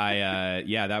 So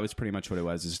that was pretty much what it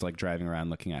was. Is like driving around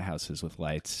looking at houses with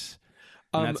lights.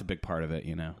 And that's a big part of it,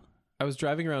 I was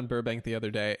driving around Burbank the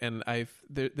other day, and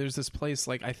there's this place,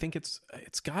 like, I think it's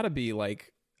got to be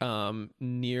like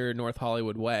near North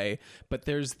Hollywood Way, but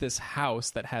there's this house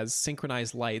that has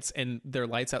synchronized lights, and their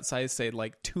lights outside say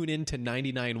like tune in to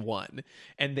 99.1,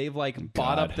 and they've like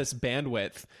bought up this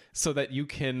bandwidth so that you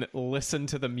can listen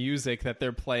to the music that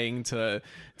they're playing to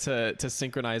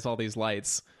synchronize all these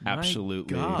lights.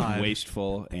 Absolutely God.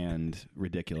 wasteful and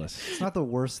ridiculous. It's not the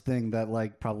worst thing that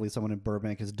like probably someone in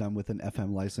Burbank has done with an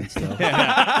FM license though. Oh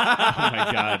my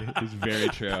God, it's very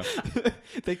true.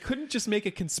 They couldn't just make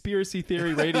a conspiracy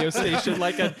theory radio station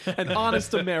like an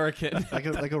honest American.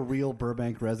 like a real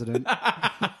Burbank resident.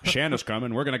 Shanna's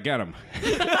coming. We're gonna get him.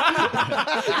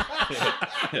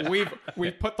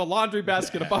 We've put the laundry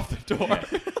basket above the door.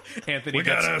 Anthony, We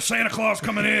got Santa Claus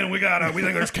coming in. We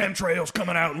think there's chemtrails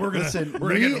coming out, and we're gonna Listen, get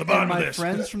me to the bottom and of my this.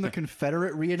 friends from the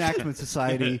Confederate Reenactment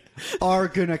Society are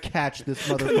gonna catch this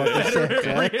motherfucker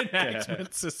Santa.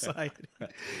 Reenactment Society.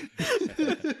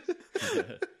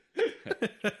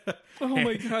 Oh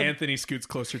my God. Anthony scoots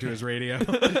closer to his radio.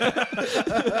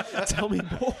 Tell me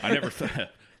more. I never thought.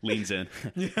 Leans in.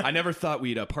 I never thought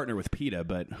we'd partner with PETA,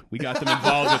 but we got them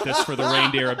involved with this for the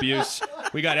reindeer abuse.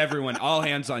 We got everyone, all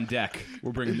hands on deck.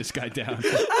 We're bringing this guy down.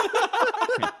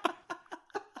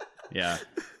 Yeah,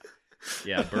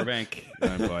 Burbank.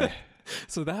 Oh boy.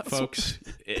 So that Folks,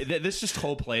 this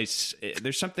whole place,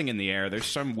 there's something in the air. There's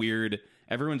some weird,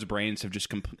 everyone's brains have just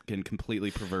been completely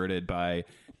perverted by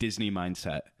Disney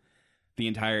mindset. The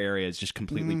entire area is just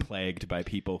completely plagued by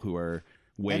people who are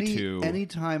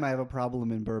anytime I have a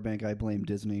problem in Burbank, I blame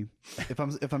Disney. If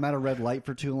I'm at a red light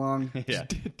for too long,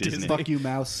 Disney. fuck you,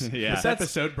 mouse. Yeah. This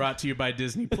episode brought to you by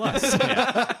Disney Plus.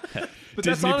 But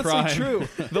Disney that's honestly Prime.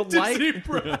 true. The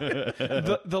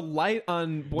light, the light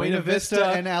on Buena Vista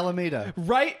and Alameda.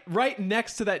 right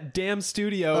next to that damn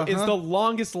studio is the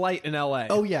longest light in LA.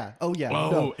 Oh yeah. Oh,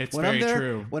 No. it's when very I'm there,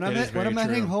 true. When It is I'm very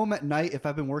heading true. home at night, if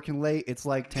I've been working late, it's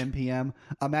like 10 p.m.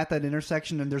 I'm at that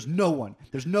intersection and there's no one.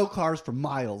 There's no cars for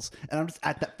miles, and I'm just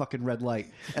at that fucking red light,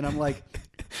 and I'm like,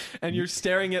 and you're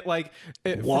staring at like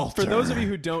for those of you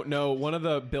who don't know, one of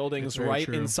the buildings very right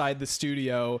true. inside the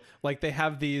studio, like they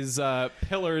have these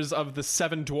pillars of the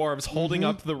seven dwarves holding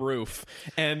up the roof,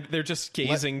 and they're just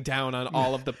gazing down on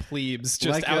all of the plebes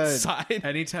just Like outside.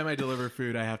 Anytime I deliver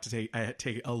food, I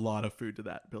take a lot of food to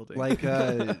that building. like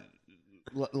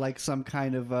like some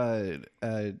kind of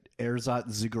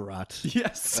ersatz ziggurat.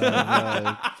 Yes.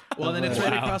 Well, then it's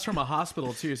right across from a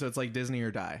hospital too, so it's like Disney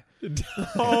or die.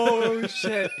 Oh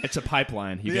shit! It's a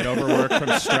pipeline. You get overworked from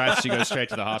stress, you go straight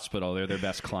to the hospital. They're their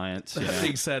best clients. That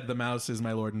being said, the mouse is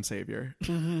my Lord and Savior.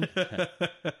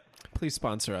 Please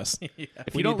sponsor us.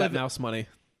 If We you don't need that live, mouse money.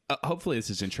 hopefully this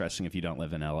is interesting if you don't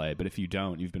live in LA. But if you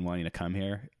don't, you've been wanting to come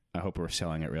here. I hope we're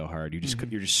selling it real hard. You're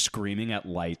just screaming at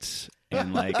lights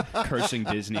and like cursing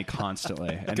Disney constantly.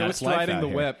 And that's Ghost life riding out the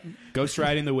here. whip. Ghost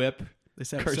riding the whip.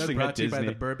 This episode Cursing brought at to you by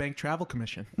Disney. the Burbank Travel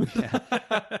Commission.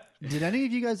 Did any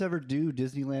of you guys ever do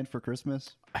Disneyland for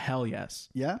Christmas? Hell yes.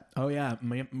 Yeah. Oh yeah,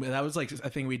 that was like a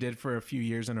thing we did for a few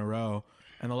years in a row.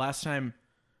 And the last time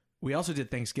we also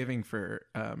did Thanksgiving for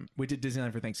we did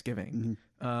Disneyland for Thanksgiving.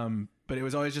 But it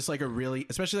was always just like a really,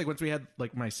 especially like once we had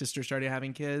like my sister started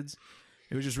having kids,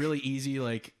 it was just really easy.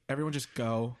 Like everyone just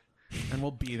go and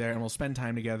we'll be there and we'll spend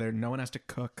time together. No one has to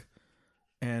cook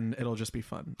and it'll just be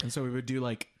fun. And so we would do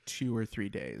like 2 or 3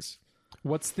 days.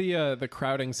 What's the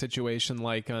crowding situation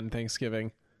like on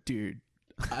Thanksgiving? Dude,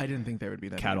 I didn't think there would be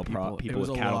that Cattle many prod- people It was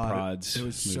with a cattle lot. prods It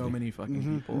was so movie. many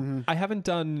fucking people. I haven't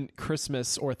done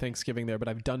Christmas or Thanksgiving there, but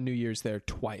I've done New Year's there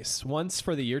twice. Once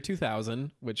for the year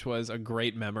 2000, which was a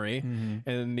great memory,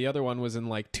 and the other one was in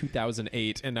like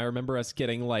 2008. And I remember us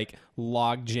getting like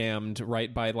log jammed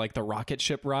right by like the rocket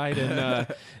ship ride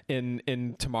in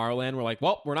Tomorrowland. We're like,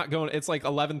 well, we're not going. It's like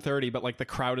 11:30, but like the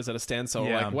crowd is at a standstill. We're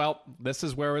Yeah. like, well, this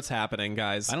is where it's happening,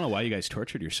 guys. I don't know why you guys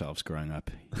tortured yourselves growing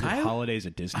up. Holidays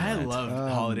at Disneyland. I loved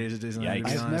holidays at Disneyland. To be Yikes.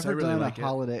 I've honest. I never really done like a it.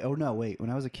 holiday. Oh no, wait. When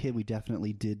I was a kid, we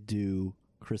definitely did do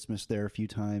Christmas there a few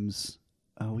times.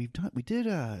 We did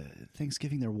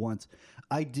Thanksgiving there once.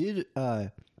 I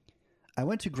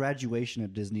went to graduation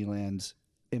at Disneyland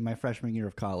in my freshman year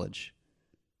of college.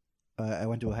 I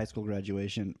went to a high school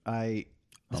graduation. This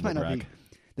Humble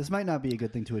might not be a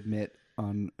good thing to admit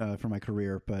on for my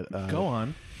career, but Go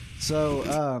on.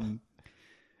 So,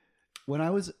 when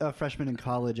I was a freshman in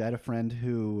college, I had a friend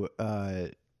who,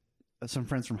 some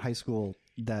friends from high school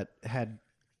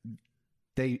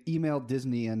they emailed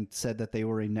Disney and said that they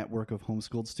were a network of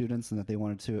homeschooled students and that they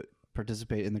wanted to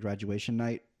participate in the graduation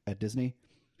night at Disney.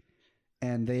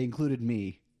 And they included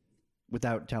me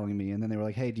without telling me. And then they were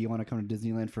like, hey, do you want to come to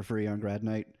Disneyland for free on grad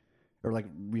night? Or like,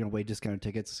 way discounted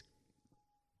tickets.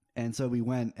 And so we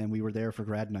went and we were there for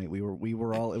grad night. We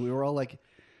were all like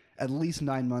at least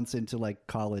 9 months into like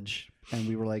college, and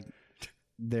we were like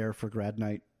there for grad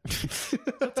night.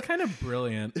 That's kind of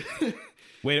brilliant.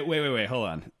 Wait. Hold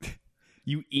on.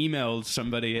 You emailed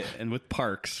somebody and with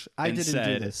Parks. I and didn't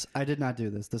said, do this. I did not do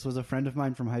this. This was a friend of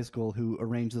mine from high school who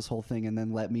arranged this whole thing and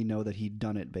then let me know that he'd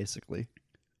done it, basically.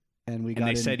 And we got And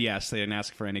they in. said yes. They didn't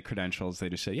ask for any credentials. They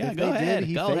just said, yeah, If go they did, ahead.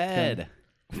 he Go faked ahead. them.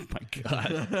 Oh my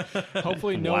God.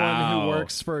 Hopefully, no one Wow. who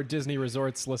works for Disney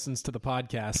Resorts listens to the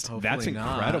podcast. That's Hopefully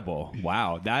not. incredible.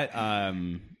 Wow.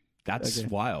 That's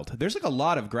wild. There's like a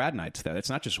lot of grad nights there. It's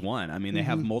not just one. I mean, they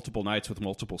have multiple nights with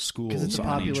multiple schools Because it's a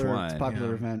on each popular, one. it's a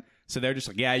popular event. So they're just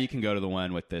like, yeah, you can go to the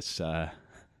one with this.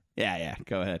 Yeah,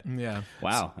 go ahead. Yeah.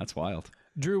 Wow, that's wild.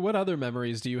 Drew, what other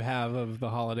memories do you have of the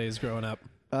holidays growing up?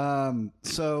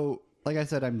 So, like I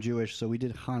said, I'm Jewish, so we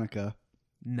did Hanukkah.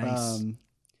 Nice.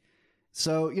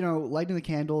 So, lighting the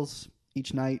candles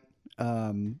each night,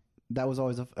 that was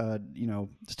always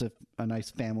just a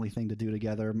nice family thing to do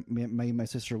together. Me and my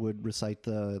sister would recite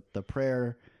the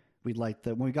prayer. We'd light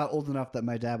when we got old enough that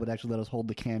my dad would actually let us hold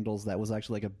the candles. That was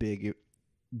actually like a big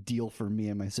deal for me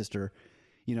and my sister,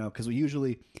 because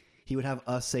he would have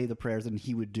us say the prayers and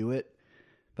he would do it.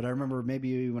 But I remember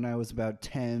maybe when I was about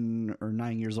 10 or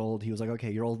 9 years old, he was like, okay,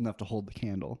 you're old enough to hold the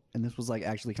candle. And this was like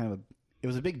actually it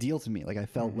was a big deal to me. Like I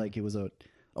felt like it was a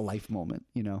life moment,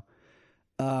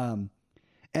 and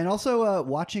also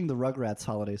watching the Rugrats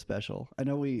holiday special. I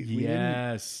know we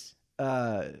Yes.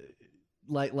 didn't,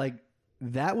 like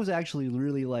that was actually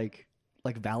really like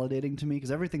validating to me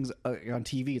because everything's on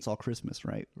TV. It's all Christmas,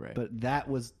 right? Right. But that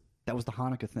was the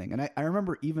Hanukkah thing. And I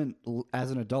remember even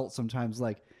as an adult sometimes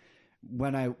like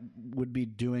when I would be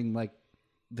doing like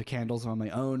the candles on my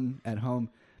own at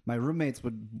home, my roommates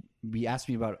would be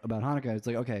asking me about Hanukkah. It's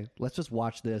like, okay, let's just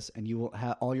watch this and you will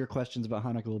have all your questions about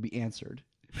Hanukkah will be answered.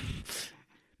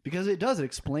 Because it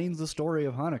explains the story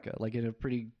of Hanukkah like in a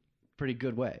pretty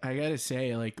good way. I gotta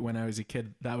say, like when I was a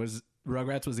kid,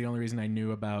 Rugrats was the only reason I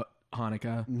knew about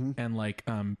Hanukkah and like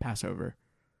Passover.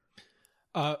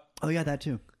 Oh yeah, that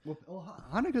too. Well,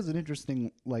 Hanukkah is an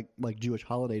interesting like Jewish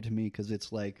holiday to me because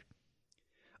it's like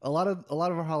a lot of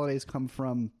our holidays come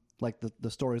from like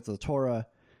the stories of the Torah,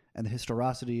 and the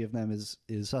historicity of them is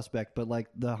suspect. But like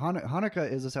the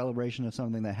Hanukkah is a celebration of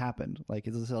something that happened. Like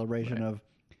it's a celebration of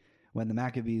when the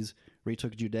Maccabees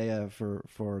retook Judea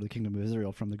for the kingdom of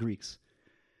Israel from the Greeks.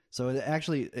 So it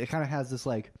kind of has this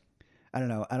like, I don't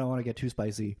know, I don't want to get too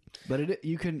spicy, but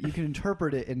you can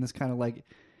interpret it in this kind of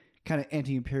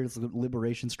anti-imperialist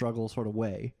liberation struggle sort of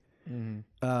way. And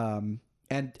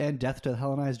death to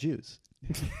Hellenized Jews.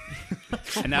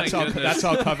 And that's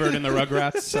all covered in the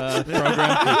Rugrats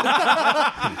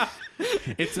program.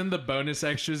 It's in the bonus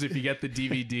extras. If you get the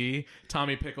DVD,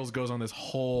 Tommy Pickles goes on this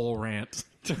whole rant.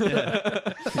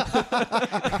 Yeah.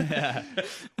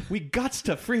 We got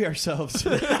to free ourselves.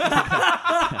 A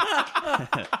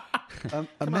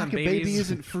Maccababy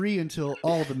isn't free until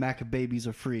all the Maccababies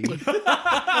are free.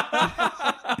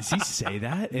 Does he say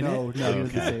that? No, he doesn't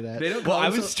say that. They don't Well, call I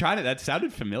us was trying to. That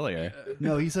sounded familiar.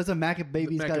 No, he says a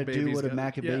Maccababy's got to do Maccababy's what a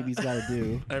gotta- Maccababy's got to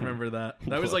do. I remember that.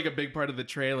 That was like a big part of the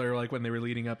trailer, like when they were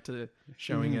leading up to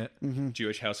showing it.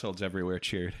 Jewish households everywhere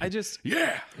cheered. I just,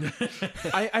 Yeah.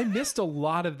 I missed a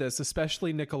lot of this,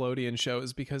 especially Nickelodeon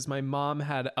shows, because my mom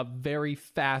had a very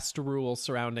fast rule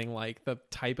surrounding like the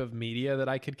type of media that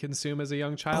I could consume as a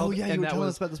young child. Oh yeah, you and were that telling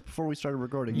was, us about this before we started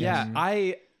recording. yeah,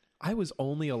 I was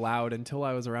only allowed until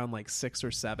I was around like 6 or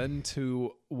 7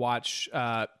 to watch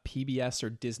PBS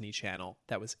or Disney Channel.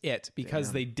 That was it,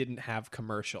 because they didn't have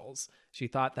commercials. She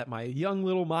thought that my young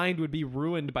little mind would be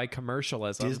ruined by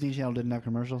commercialism. Disney Channel didn't have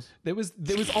commercials. There was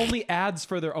only ads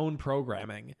for their own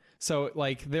programming. So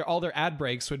like all their ad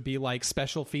breaks would be like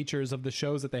special features of the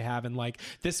shows that they have, and like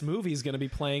this movie is going to be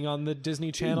playing on the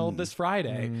Disney Channel this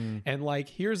Friday, and like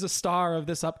here's a star of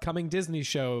this upcoming Disney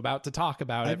show about to talk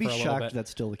about I'd it be for a little shocked bit. if that's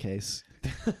still the case.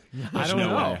 I don't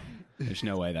know. There's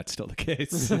no way that's still the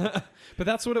case. But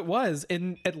that's what it was.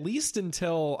 And at least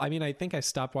until, I mean, I think I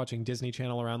stopped watching Disney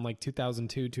Channel around like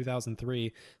 2002,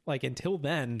 2003. Like until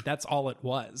then, that's all it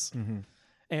was.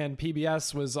 And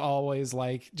PBS was always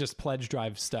like just pledge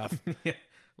drive stuff.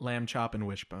 Lamb chop and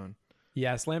wishbone.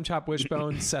 Yes, Lamb Chop,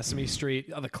 Wishbone, Sesame Street,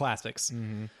 the classics.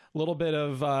 A little bit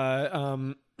of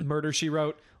Murder, She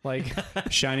Wrote. Like,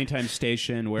 Shining Time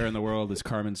Station. Where in the world is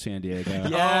Carmen Sandiego?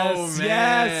 yes, Oh,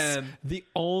 yes. man. The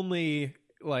only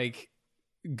like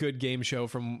good game show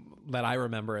from that I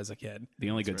remember as a kid. The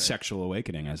only good sexual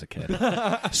awakening as a kid.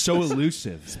 So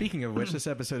elusive. Speaking of which, this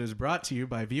episode is brought to you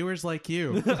by viewers like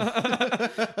you.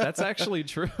 That's actually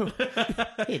true.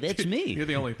 Hey, that's me. You're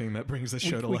the only thing that brings this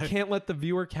show to We life. can't let the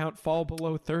viewer count fall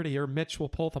below 30 or Mitch will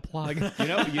pull the plug.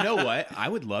 You know what? I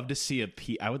would love to see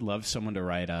I would love someone to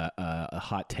write a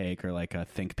hot take or like a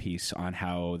think piece on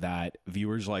how that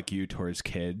viewers like you towards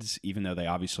kids, even though they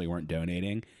obviously weren't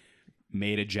donating,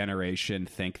 made a generation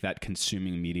think that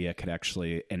consuming media could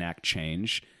actually enact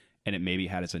change, and it maybe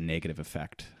had as a negative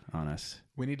effect on us.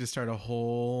 We need to start a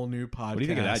whole new podcast. What do you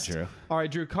think of that, Drew? All right,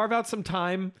 Drew, carve out some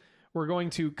time. We're going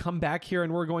to come back here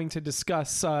and we're going to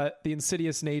discuss the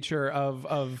insidious nature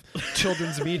of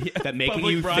children's media. That making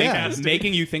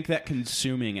you think that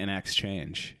consuming enacts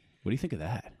change. What do you think of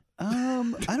that? I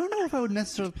don't know if I would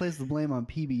necessarily place the blame on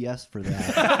PBS for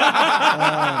that.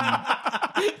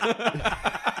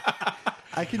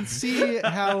 I can see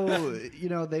how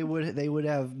they would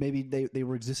have maybe they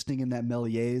were existing in that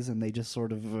malaise and they just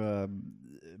sort of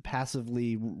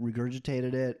passively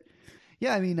regurgitated it.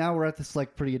 Yeah, I mean now we're at this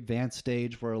like pretty advanced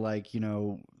stage where like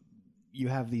you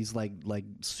have these like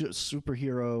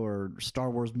superhero or Star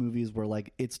Wars movies where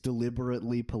like it's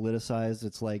deliberately politicized.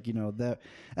 It's like that.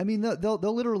 I mean they'll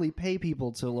literally pay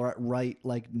people to write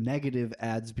like negative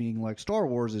ads being like Star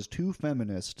Wars is too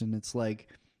feminist, and it's like.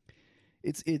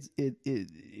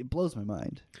 It blows my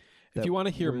mind. If you want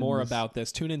to hear more about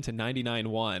this, tune into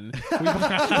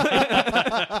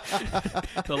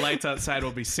 99.1. The lights outside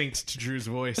will be synced to Drew's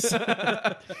voice.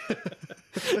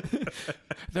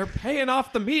 They're paying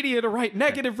off the media to write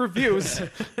negative reviews.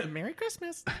 Merry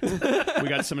Christmas. We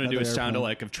got someone to do a Another sound airplane.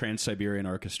 alike of Trans-Siberian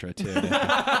Orchestra, too.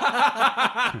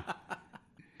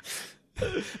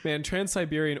 Man,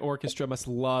 Trans-Siberian Orchestra must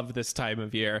love this time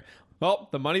of year. Well,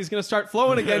 the money's going to start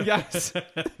flowing again, guys.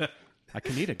 I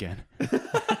can eat again.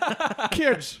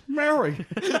 Kids, Mary.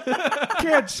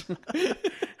 Kids.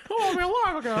 Oh, me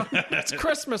long ago. It's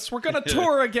Christmas. We're going to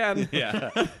tour again.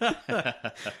 Yeah.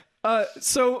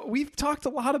 So we've talked a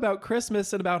lot about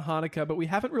Christmas and about Hanukkah, but we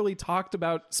haven't really talked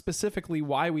about specifically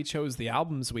why we chose the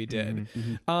albums we did.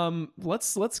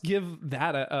 Let's give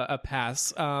that a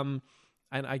pass. And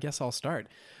I guess I'll start.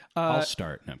 I'll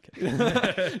start. No, I'm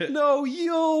kidding. No,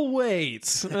 you'll wait.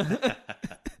 So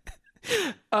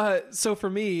for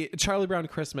me, Charlie Brown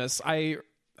Christmas, I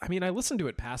mean, I listened to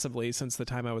it passively since the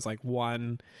time I was like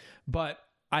 1, but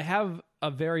I have a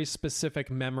very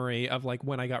specific memory of like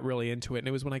when I got really into it, and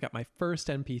it was when I got my first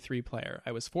MP3 player.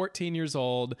 I was 14 years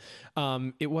old.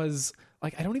 It was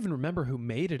like, I don't even remember who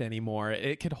made it anymore.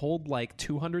 It could hold like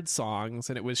 200 songs,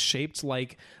 and it was shaped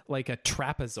like a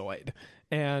trapezoid.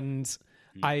 And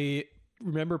I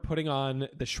remember putting on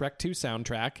the Shrek 2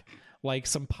 soundtrack, like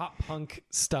some pop punk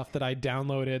stuff that I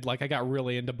downloaded. Like I got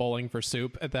really into Bowling for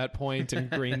Soup at that point and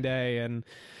Green Day. And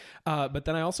but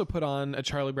then I also put on A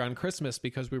Charlie Brown Christmas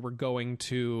because we were going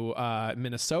to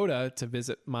Minnesota to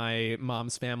visit my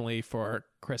mom's family for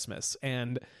Christmas.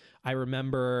 And I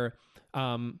remember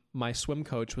my swim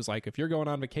coach was like, if you're going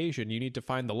on vacation, you need to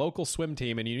find the local swim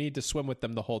team and you need to swim with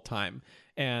them the whole time.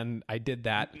 And I did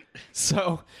that.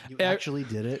 So You actually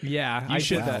did it? yeah, You I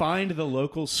should did that. find the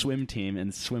local swim team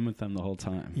and swim with them the whole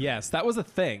time. Yes, that was a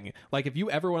thing. Like if you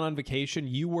ever went on vacation,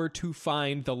 you were to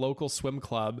find the local swim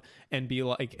club and be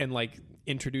like, and like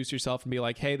introduce yourself and be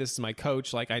like, hey, this is my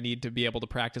coach. Like I need to be able to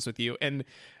practice with you. And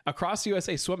across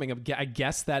USA Swimming, I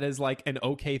guess that is like an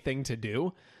okay thing to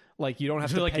do. Like you don't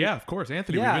have to like, pay. yeah, of course,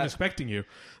 Anthony, Yeah. we've been expecting you.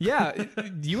 Yeah,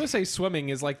 USA Swimming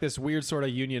is like this weird sort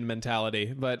of union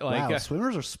mentality, but like Wow,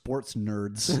 swimmers are sports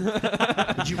nerds.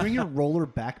 Did you bring your roller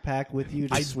backpack with you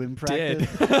to swim practice?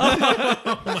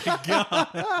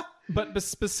 but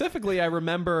specifically, I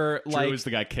remember Drew like was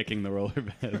the guy kicking the roller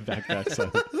backpack.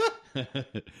 So.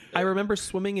 I remember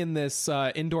swimming in this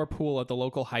indoor pool at the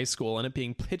local high school and it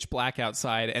being pitch black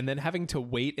outside, and then having to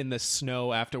wait in the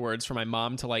snow afterwards for my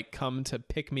mom to like come to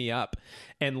pick me up,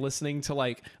 and listening to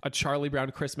like A Charlie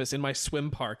Brown Christmas in my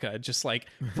swim parka, just like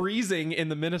freezing in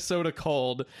the Minnesota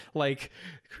cold, like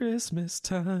Christmas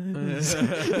time.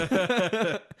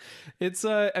 It's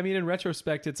I mean, in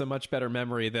retrospect, it's a much better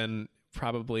memory than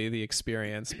probably the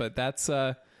experience, but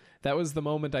that was the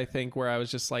moment, I think, where I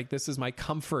was just like, this is my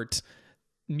comfort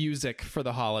music for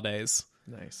the holidays.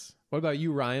 Nice. What about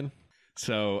you, Ryan?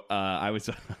 So I was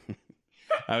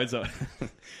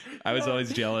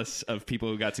always jealous of people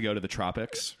who got to go to the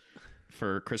tropics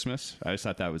for Christmas. I always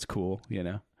thought that was cool, you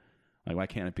know? Like, why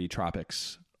can't it be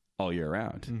tropics all year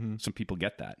round? Mm-hmm. Some people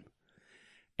get that.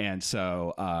 And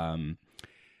so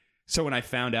so when I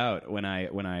found out,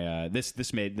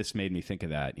 this made me think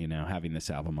of that, you know, having this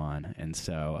album on. And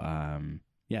so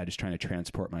yeah, just trying to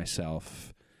transport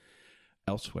myself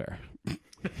elsewhere.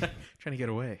 Trying to get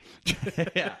away.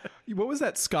 Yeah. What was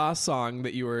that ska song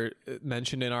that you were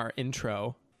mentioned in our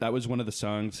intro? That was one of the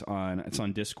songs it's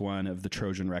on disc 1 of the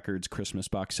Trojan Records Christmas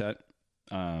box set.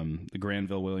 The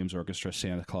Granville Williams Orchestra,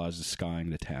 Santa Claus is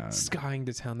Skying to Town. Skying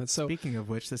to Town. That's so. Speaking of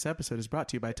which, this episode is brought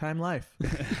to you by Time Life.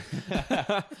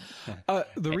 The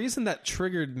reason that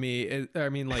triggered me is, I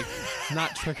mean, like,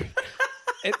 not triggered.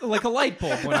 Like a light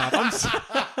bulb went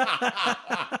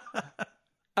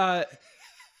off.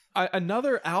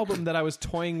 Another album that I was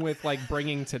toying with, like,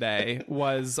 bringing today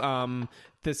was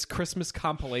this Christmas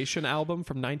compilation album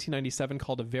from 1997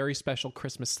 called A Very Special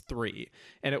Christmas 3.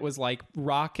 And it was like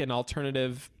rock and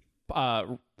alternative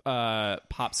pop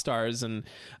stars and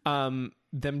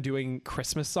them doing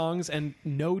Christmas songs. And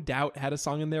No Doubt had a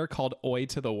song in there called Oi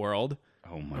to the World.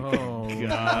 Oh my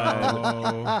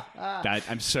God.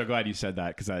 I'm so glad you said that,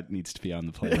 because that needs to be on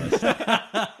the playlist.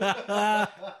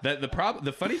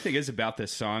 The funny thing is about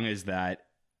this song is that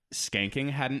skanking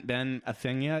hadn't been a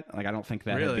thing yet. Like, I don't think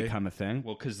that had become a thing.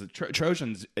 Well, because the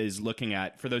Trojans is looking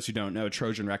at, for those who don't know,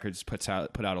 Trojan Records put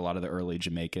out a lot of the early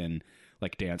Jamaican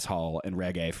like dance hall and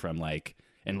reggae from like,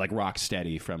 and like rock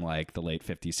steady from like the late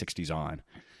 50s, 60s on.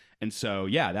 And so,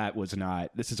 yeah,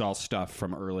 this is all stuff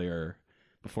from earlier,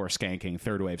 before skanking,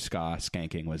 third wave ska,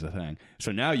 skanking was a thing.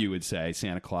 So now you would say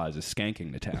Santa Claus is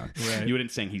skanking to town. Right. You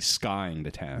wouldn't sing he's skying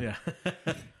to town. Yeah.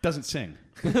 Doesn't sing.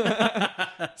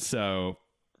 So,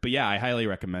 but yeah, I highly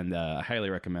recommend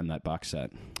that box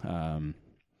set.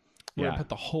 We're gonna put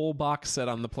the whole box set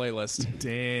on the playlist.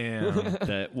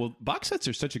 Damn. Box sets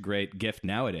are such a great gift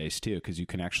nowadays too, because you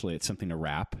can actually, it's something to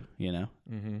wrap, you know?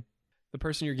 Mm-hmm. The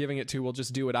person you're giving it to will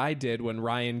just do what I did when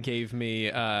Ryan gave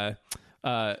me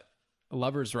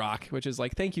Lovers Rock, which is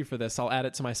like, thank you for this, I'll add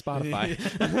it to my Spotify.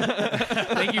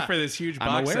 Thank you for this huge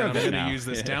box set. I'm going to use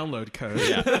this download code.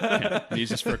 Yeah. Use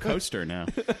this for a coaster now.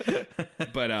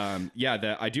 But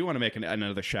I do want to make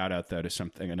another shout out though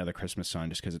to another Christmas song,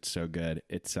 just because it's so good.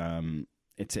 It's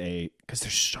because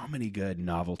there's so many good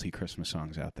novelty Christmas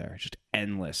songs out there, just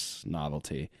endless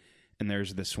novelty. And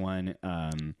there's this one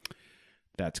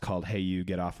that's called "Hey You,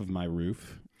 Get Off of My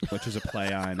Roof," which is a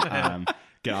play on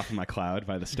 "Get Off of My Cloud"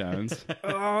 by the Stones.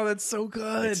 Oh, that's so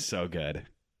good. It's so good.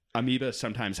 Amoeba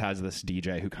sometimes has this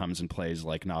DJ who comes and plays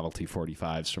like novelty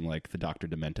 45s from like the Dr.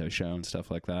 Demento show and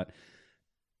stuff like that.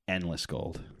 Endless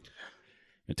gold.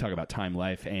 You talk about Time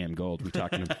Life and gold. We're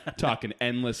talking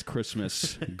endless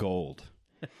Christmas gold.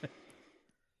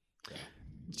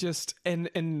 Just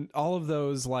and all of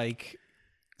those like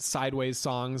sideways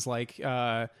songs, like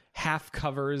half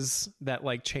covers that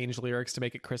like change lyrics to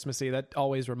make it Christmassy. That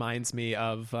always reminds me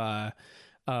of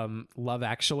Love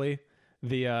Actually.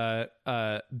 The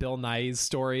Bill Nighy's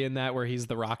story in that, where he's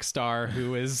the rock star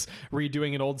who is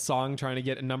redoing an old song trying to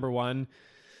get a number one.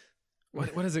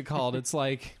 What is it called? It's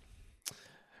like,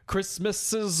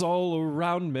 Christmas is all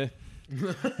around me,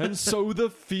 and so the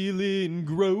feeling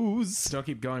grows. Don't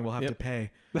keep going. We'll have to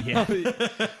pay. Yeah.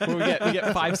 Well, we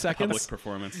get 5 seconds. Public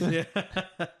performance. Yeah.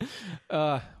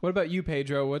 What about you,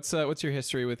 Pedro? What's your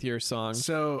history with your song?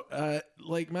 So,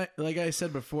 like I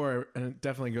said before, and it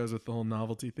definitely goes with the whole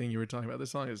novelty thing you were talking about.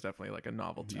 This song is definitely like a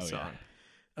novelty song.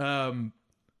 Yeah.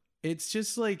 It's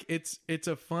just like it's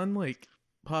a fun like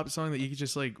pop song that you could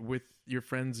just like with your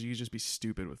friends. You could just be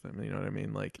stupid with them. You know what I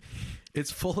mean? Like,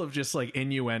 it's full of just like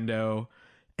innuendo,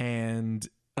 and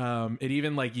it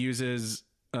even like uses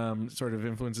sort of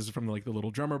influences from like the Little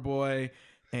Drummer Boy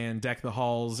and Deck the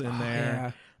Halls in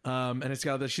there. Yeah. And it's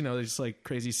got this, this like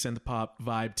crazy synth pop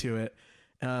vibe to it.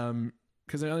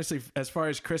 Because honestly, as far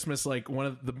as Christmas, like one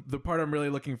of the part I'm really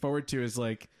looking forward to is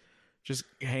like just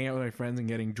hanging out with my friends and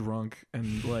getting drunk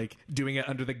and like doing it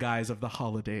under the guise of the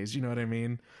holidays. You know what I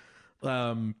mean?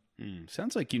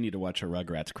 Sounds like you need to watch a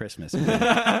Rugrats Christmas.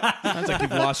 Sounds like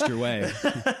you've lost your way.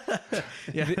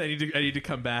 Yeah, I need to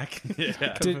come back.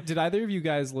 Yeah. Did either of you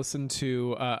guys listen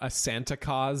to a Santa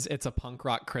Cause? It's a punk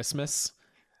rock Christmas.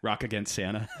 Rock Against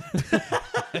Santa.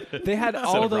 They had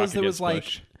all of those. There was like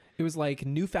Bush. it was like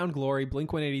Newfound Glory,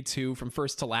 Blink-182 from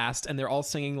first to last, and they're all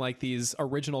singing like these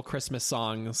original Christmas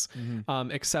songs.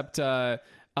 Mm-hmm. Except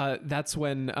that's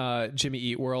when Jimmy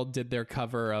Eat World did their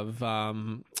cover of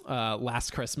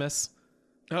Last Christmas.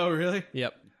 Oh, really?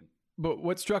 Yep. But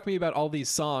what struck me about all these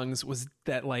songs was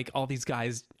that like all these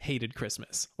guys hated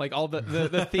Christmas. Like all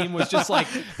the theme was just like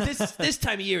this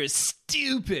time of year is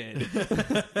stupid.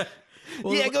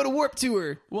 Well, yeah, go to Warped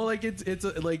Tour. Well, like it's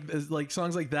like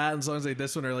songs like that and songs like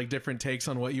this one are like different takes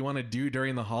on what you want to do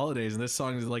during the holidays. And this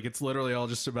song is like it's literally all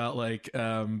just about like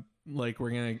we're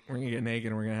gonna get naked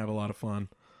and we're gonna have a lot of fun.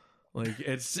 Like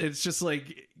it's just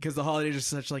like because the holidays are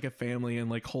such like a family and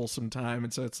like wholesome time,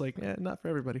 and so it's like not for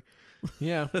everybody.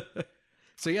 Yeah.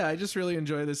 So yeah, I just really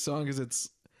enjoy this song because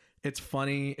it's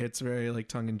funny, it's very like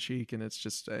tongue in cheek, and it's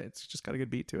just got a good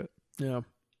beat to it. Yeah.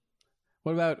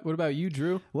 What about you,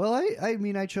 Drew? Well, I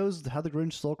mean, I chose How the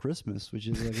Grinch Stole Christmas, which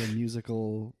is like a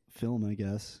musical film, I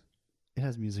guess. It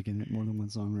has music in it, more than one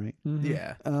song, right? Mm-hmm.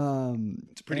 Yeah.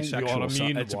 It's a pretty sexual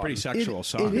song. It's a pretty sexual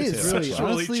song. It is, really.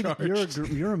 Sexually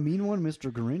Honestly, you're a mean one,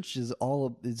 Mr. Grinch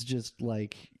it's just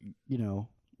like,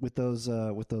 with those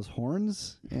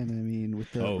horns, and I mean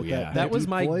with the that was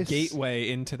my voice.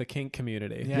 gateway into the kink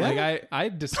community. Yeah. Like I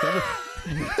discovered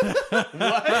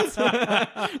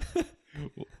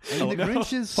And the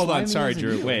Grinch is Hold on, slimy sorry, as a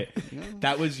Drew. eel. Wait,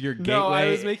 that was your gateway. No, I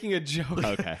was making a joke.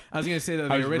 Okay. I was gonna say that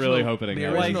I the was original, really hoping the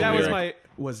that original like that was lyric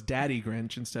my was Daddy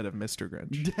Grinch instead of Mr.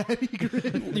 Grinch. Daddy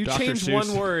Grinch. you Dr. change Seuss.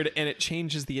 one word and it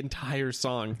changes the entire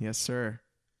song. Yes, sir.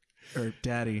 Or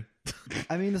Daddy.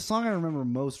 I mean, the song I remember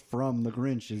most from the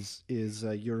Grinch is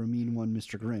 "You're a Mean One,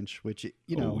 Mr. Grinch," which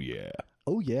Oh yeah.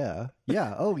 Oh yeah.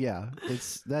 Yeah. Oh yeah.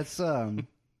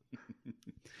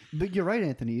 But you're right,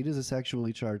 Anthony. It is a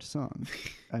sexually charged song.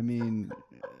 I mean,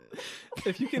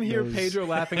 If you can hear Pedro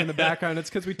laughing in the background, it's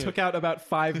because we took out about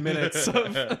 5 minutes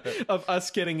of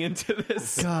us getting into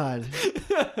this. God.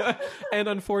 And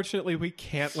unfortunately, we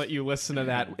can't let you listen to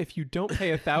that if you don't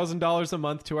pay $1,000 a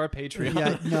month to our Patreon.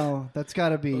 Yeah. No, that's got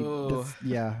to be. Oh.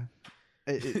 Yeah.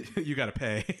 You gotta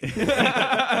pay.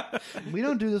 We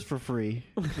don't do this for free.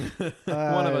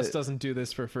 One of us doesn't do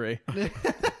this for free.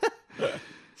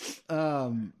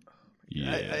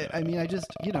 Yeah. I mean, I just,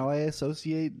 I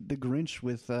associate the Grinch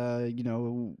with,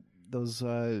 those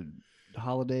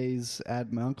holidays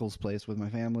at my uncle's place with my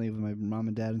family, with my mom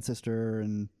and dad and sister,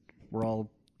 and we're all,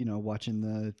 watching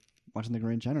the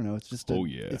Grinch. I don't know. It's just,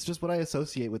 it's just what I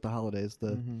associate with the holidays.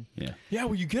 Yeah,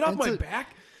 will you get off my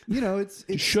back? It's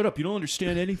Shut up! You don't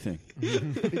understand anything.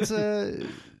 it's a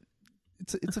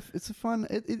fun.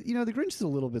 The Grinch is a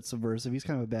little bit subversive. He's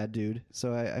kind of a bad dude.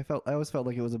 So I always felt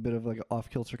like it was a bit of like an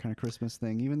off kilter kind of Christmas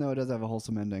thing, even though it does have a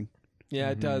wholesome ending. Yeah,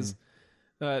 it does.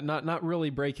 Not really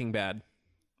Breaking Bad,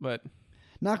 but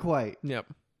Not quite. yep.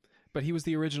 But he was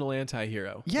the original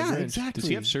anti-hero. the Yeah, Grinch. exactly. Does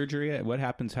he have surgery? What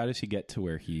happens? How does he get to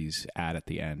where he's at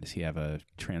the end? Does he have a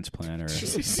transplant or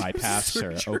a bypass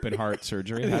or open heart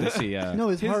surgery? How does he? No,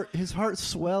 his heart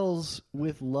swells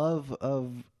with love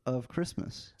of of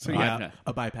Christmas. So Well, yeah,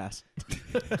 a bypass.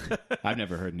 I've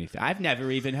never heard anything. I've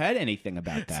never even heard anything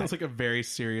about that. Sounds like a very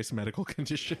serious medical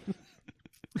condition.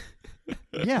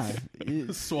 Yeah.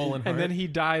 Swollen heart. And then he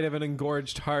died of an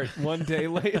engorged heart one day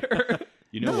later.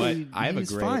 You know what? I have a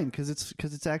he's great. fine because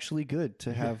it's actually good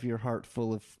to have your heart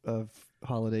full of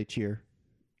holiday cheer.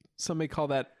 Some may call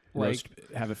that like Roast,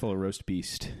 have it full of roast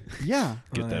beast. Yeah.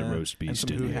 Get that roast and beast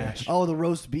some in hoo here. hash. Oh, the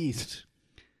roast beast.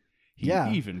 He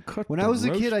Yeah. even cooked When the I was a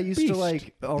roast kid, I used beast. to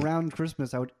like around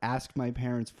Christmas. I would ask my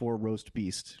parents for roast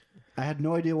beast. I had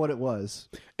no idea what it was.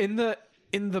 in the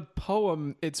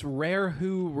poem. It's rare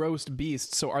who roast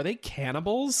beasts. So are they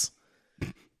cannibals?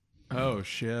 Oh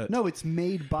shit. No, it's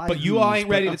made by. But you who's, all ain't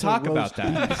ready to it's a talk roast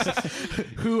about that.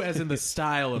 Who, as in the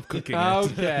style of cooking it.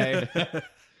 Okay,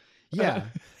 Yeah.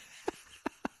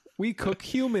 we cook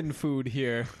human food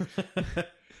here.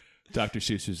 Dr.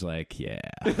 Seuss was like, yeah.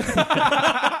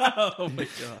 Oh my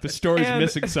god. The story's And-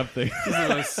 missing something.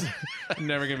 I'm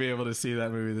never gonna be able to see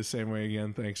that movie the same way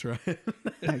again. Thanks, Ryan.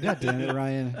 God damn it,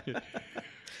 Ryan.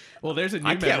 Well, there's a new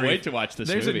I memory. can't wait to watch this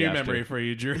There's movie a new after. memory for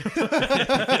you, Drew.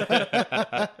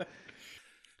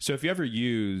 So if you ever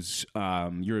use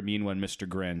You're a Mean One, Mr.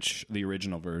 Grinch, the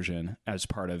original version, as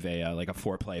part of a like a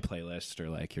foreplay playlist, or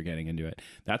like you're getting into it,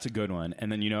 that's a good one.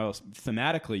 And then, you know,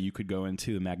 thematically, you could go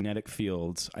into Magnetic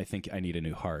Fields, I Think I Need a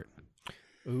New Heart.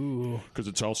 Ooh, Because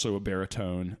it's also a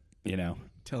baritone, you know.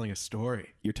 Telling a story.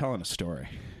 You're telling a story.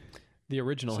 the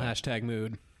original hashtag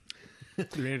mood.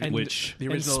 And Which- the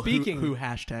original speaking- who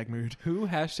hashtag mood. Who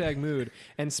hashtag mood.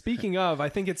 And speaking of, I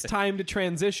think it's time to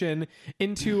transition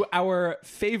into our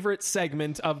favorite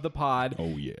segment of the pod. Oh,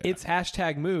 yeah. It's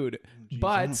hashtag mood. I don't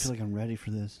But feel like I'm ready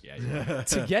for this.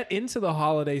 to get into the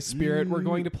holiday spirit, we're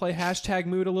going to play hashtag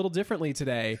mood a little differently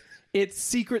today. It's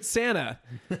Secret Santa.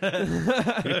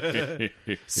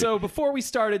 So before we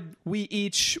started, we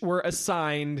each were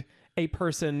assigned a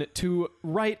person to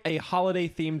write a holiday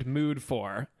themed mood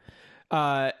for.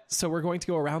 So we're going to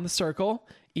go around the circle.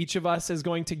 Each of us is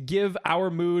going to give our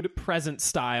mood present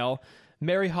style.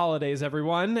 Merry holidays,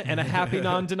 everyone, and a happy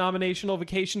non-denominational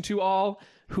vacation to all.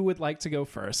 Who would like to go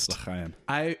first?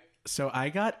 I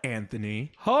got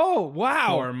Anthony Oh,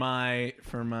 wow.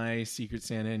 for my Secret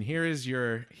Santa, and here is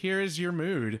your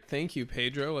mood. Thank you,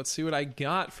 Pedro. Let's see what I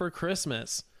got for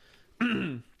Christmas.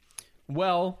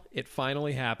 Well, it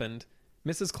finally happened.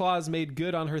 Mrs. Claus made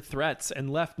good on her threats and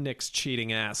left Nick's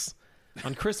cheating ass.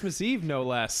 On Christmas Eve, no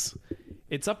less.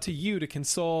 It's up to you to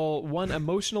console one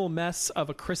emotional mess of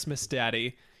a Christmas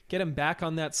daddy, get him back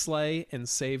on that sleigh, and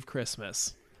save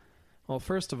Christmas. Well,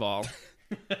 first of all,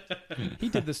 he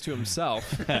did this to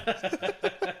himself.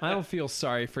 I don't feel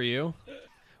sorry for you.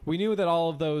 We knew that all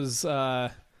of those,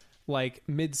 like,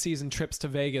 mid-season trips to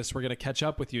Vegas were going to catch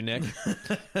up with you, Nick.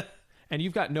 And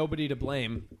you've got Nobody to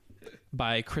Blame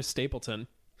by Chris Stapleton.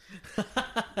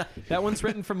 That one's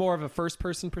written from more of a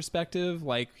first-person perspective.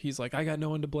 Like, he's like, I got no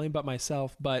one to blame but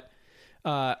myself, but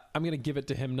I'm going to give it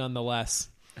to him nonetheless.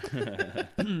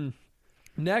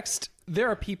 Next, there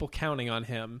are people counting on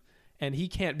him, and he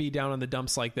can't be down in the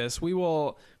dumps like this. We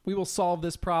will solve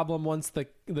this problem once the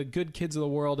good kids of the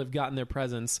world have gotten their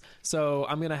presents. So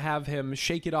I'm going to have him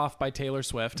Shake It Off by Taylor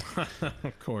Swift.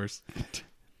 Of course.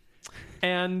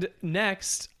 And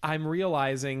next, I'm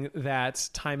realizing that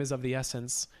time is of the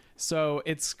essence. So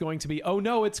it's going to be Oh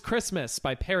No, It's Christmas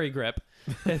by Perry Grip.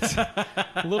 It's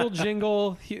a little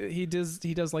jingle. He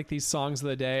does like these songs of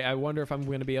the day. I wonder if I'm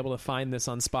going to be able to find this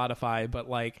on Spotify, but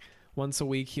like once a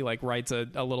week he like writes a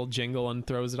little jingle and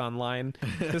throws it online.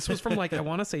 This was from like, I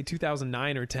want to say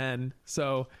 2009 or 10.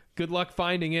 So good luck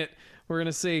finding it. We're going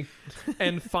to see.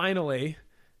 And finally,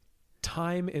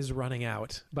 Time is Running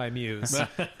Out by Muse.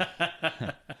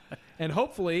 And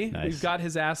hopefully we've got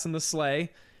his ass in the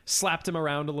sleigh, slapped him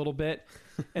around a little bit,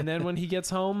 and then when he gets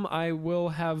home, I will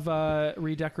have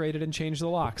redecorated and changed the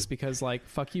locks because, like,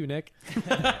 fuck you, Nick.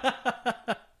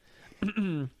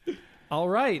 All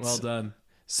right. Well done.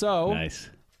 So Nice.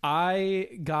 I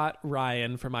got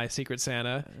Ryan for my Secret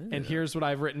Santa, and here's what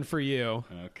I've written for you.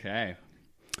 Okay.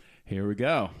 Here we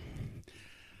go.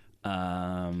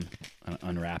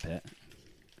 Unwrap it.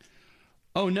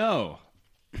 Oh, no.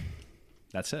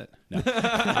 That's it. No.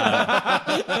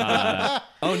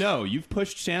 Oh, no. You've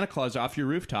pushed Santa Claus off your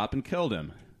rooftop and killed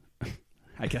him.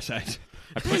 I guess I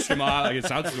pushed him off. It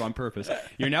sounds on purpose.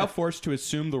 You're now forced to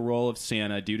assume the role of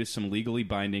Santa due to some legally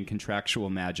binding contractual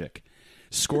magic.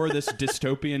 Score this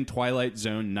dystopian Twilight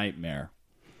Zone nightmare.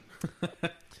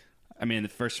 I mean,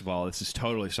 first of all, this is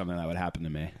totally something that would happen to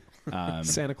me.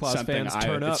 Santa Claus something fans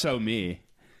turn up. It's so me.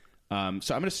 So I'm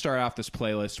going to start off this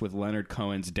playlist with Leonard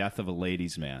Cohen's "Death of a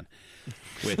Ladies' Man,"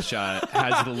 which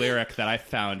has the lyric that I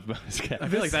found. I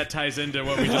feel like that ties into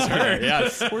what we just heard.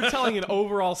 Yes, We're telling an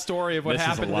overall story of what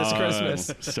happened this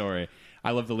Christmas. Story.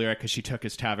 I love the lyric because she took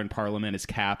his tavern parliament, his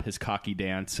cap, his cocky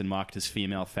dance, and mocked his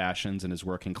female fashions and his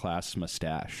working class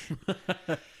mustache.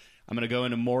 I'm going to go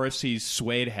into Morrissey's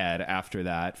Suede Head after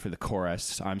that for the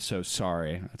chorus. I'm so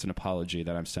sorry. That's an apology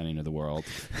that I'm sending to the world.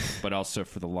 But also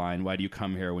for the line, why do you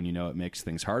come here when you know it makes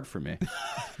things hard for me?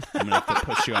 I'm going to have to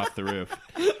push you off the roof.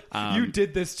 You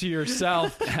did this to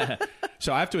yourself.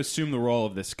 So I have to assume the role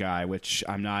of this guy, which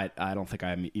I'm not, I don't think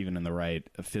I'm even in the right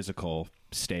physical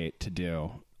state to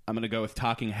do. I'm going to go with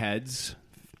Talking Heads,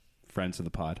 friends of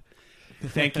the pod.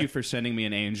 Thank you for sending me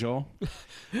an angel.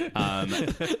 Well,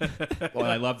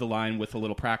 I love the line, with a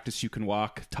little practice you can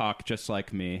walk, talk just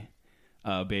like me.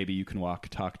 Baby, you can walk,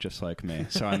 talk just like me.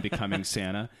 So I'm becoming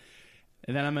Santa.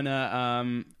 And then I'm going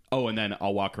to, and then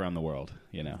I'll walk around the world,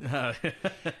 you know.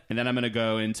 And then I'm going to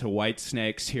go into White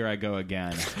Snakes, Here I Go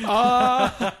Again. So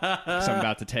I'm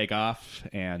about to take off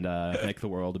and make the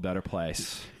world a better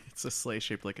place. It's a sleigh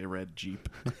shaped like a red Jeep.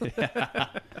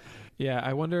 Yeah,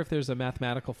 I wonder if there's a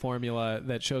mathematical formula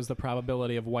that shows the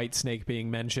probability of Whitesnake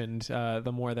being mentioned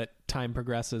the more that time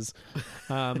progresses.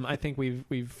 I think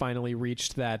we've finally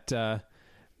reached that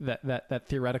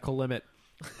theoretical limit,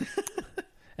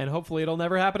 and hopefully it'll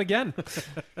never happen again.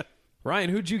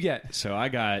 Ryan, who'd you get? So I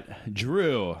got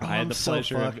Drew. I had the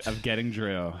pleasure of getting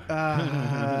Drew.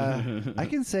 I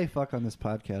can say fuck on this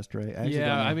podcast, right? I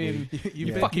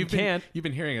You've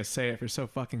been hearing us say it for so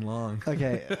fucking long.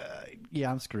 Okay, yeah,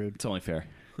 I'm screwed. It's only fair.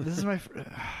 This is my...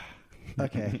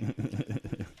 Okay.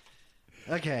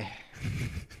 Okay.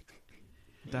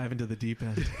 Dive into the deep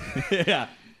end. Yeah.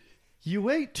 You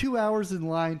wait 2 hours in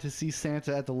line to see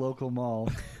Santa at the local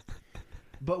mall.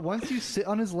 But once you sit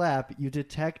on his lap, you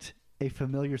detect a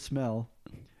familiar smell.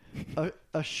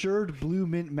 Assured blue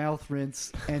mint mouth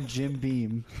rinse and Jim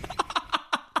Beam.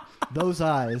 Those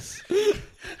eyes.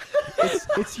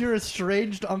 It's your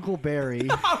estranged Uncle Barry.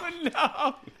 Oh,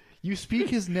 no. You speak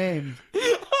his name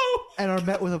and are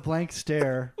met with a blank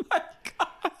stare. My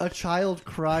God. A child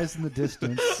cries in the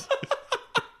distance.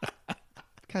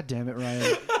 God damn it,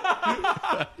 Ryan.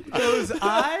 Those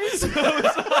eyes?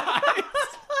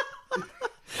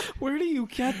 Where do you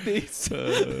get these?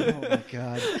 Oh, my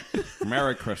God.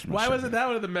 Merry Christmas. Why wasn't that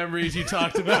one of the memories you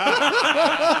talked about?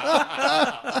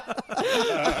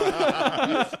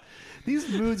 These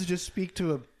moods just speak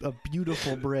to a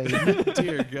beautiful brain.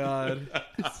 Dear God.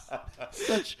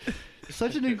 Such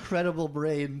an incredible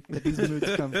brain that these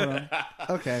moods come from.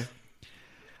 Okay.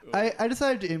 I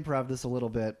decided to improv this a little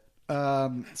bit.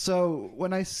 So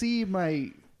when I see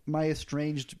my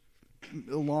estranged,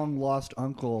 long-lost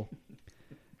uncle,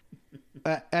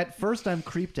 at first I'm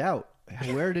creeped out.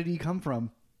 Where did he come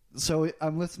from? So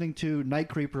I'm listening to Night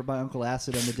Creeper by Uncle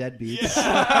Acid and the Deadbeats.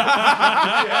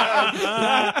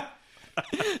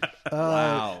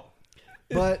 Wow.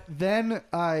 But then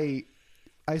I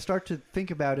start to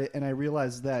think about it, and I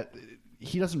realize that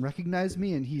he doesn't recognize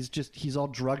me, and he's all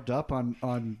drugged up on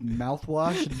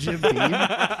mouthwash and Jim Beam.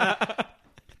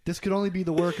 This could only be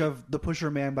the work of The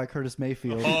Pusher Man by Curtis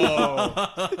Mayfield.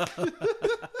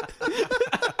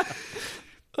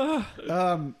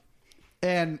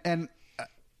 And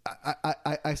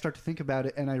I start to think about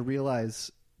it, and I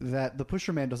realize that the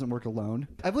Pusher Man doesn't work alone.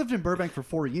 I've lived in Burbank for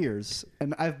 4 years,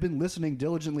 and I've been listening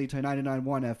diligently to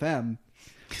 99.1 FM,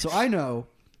 so I know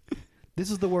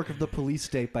this is the work of the Police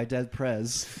State by Dead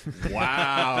Prez.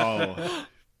 Wow.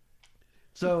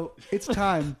 So it's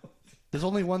time. There's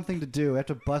only one thing to do. I have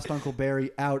to bust Uncle Barry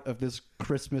out of this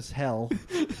Christmas hell.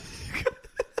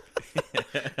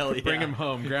 Hell yeah. Bring him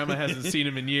home. Grandma hasn't seen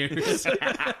him in years.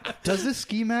 Does this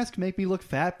ski mask make me look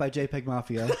fat by JPEG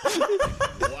Mafia?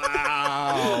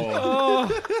 Wow.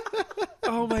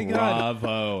 Oh my God.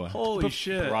 Bravo. Holy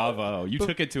shit. Bravo. You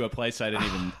took it to a place I didn't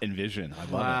even envision. I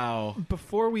love Wow.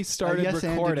 Before we started yes,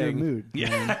 and in your recording, mood.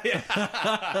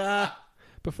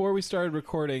 before we started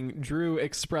recording, Drew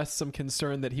expressed some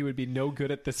concern that he would be no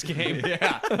good at this game. it.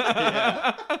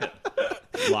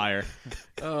 Liar.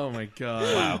 Oh my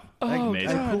God. Wow.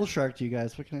 Amazing. I pool sharked you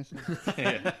guys. What can I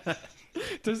say?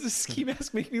 Does the ski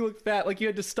mask make me look fat? Like you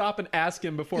had to stop and ask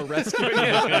him before rescuing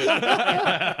him.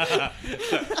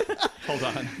 Hold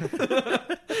on.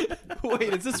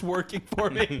 Wait, is this working for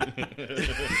me?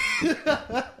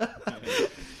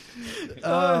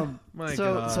 My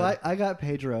so God. I got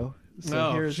Pedro. So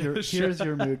No, here's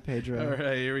your mood, Pedro. All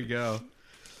right, here we go.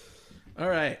 All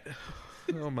right.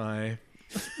 Oh my.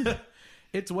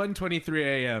 It's 1:23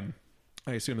 a.m.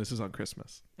 I assume this is on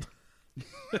Christmas.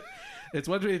 It's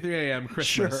 1:23 a.m.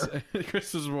 Christmas,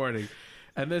 Christmas morning,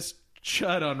 and this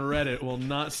chud on Reddit will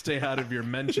not stay out of your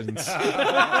mentions.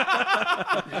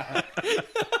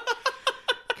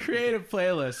 Create a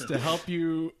playlist to help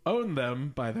you own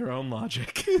them by their own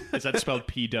logic. Is that spelled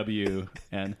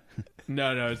PWN?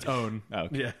 No, it's own. Oh,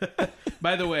 okay. Yeah.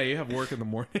 By the way, you have work in the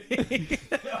morning.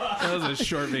 That was a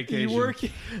short vacation. You work.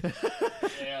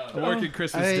 Working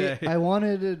Christmas Day. I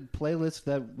wanted a playlist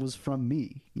that was from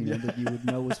me, that you would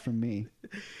know was from me.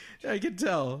 I can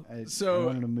tell. I So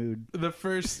wanted a mood. the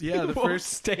first Stay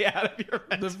out of your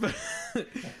mentions.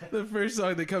 the first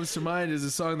song that comes to mind is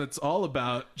a song that's all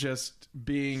about just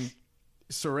being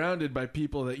surrounded by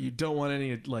people that you don't want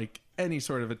any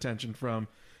sort of attention from,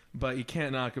 but you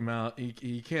can't knock them out.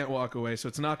 You can't walk away. So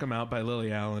it's "Knock 'Em Out" by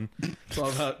Lily Allen. It's all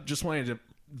about just wanting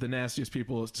the nastiest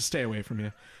people to stay away from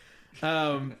you.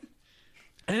 And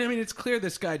I mean, it's clear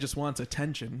this guy just wants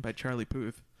attention by Charlie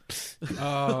Puth.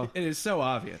 Oh, it is so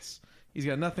obvious. He's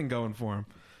got nothing going for him.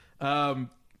 And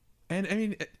I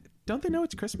mean, don't they know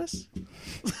it's Christmas?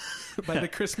 By the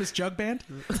Christmas Jug Band?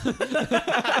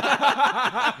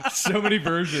 So many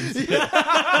versions.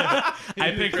 I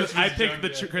picked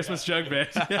the Christmas Jug Band.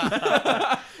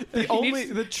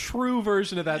 The true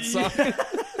version of that song.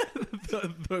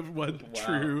 the one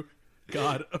true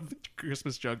god of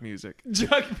Christmas jug music.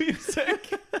 Jug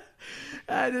music.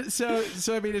 So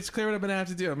I mean, it's clear what I'm gonna have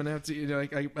to do. I'm gonna have to,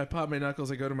 I pop my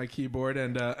knuckles, I go to my keyboard,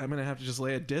 and I'm gonna have to just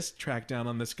lay a diss track down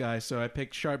on this guy. So I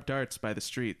picked "Sharp Darts" by The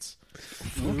Streets.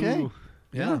 Okay.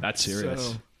 Yeah, That's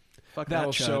serious. So, fuck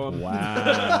That'll that chud. show him.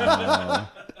 Wow.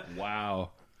 Wow.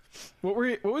 What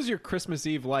was your Christmas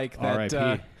Eve like? That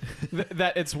R.I.P.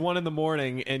 that it's 1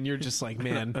 a.m. and you're just like,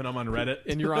 man, And I'm on Reddit.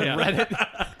 and you're on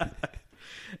Reddit.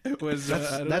 It was.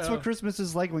 That's what Christmas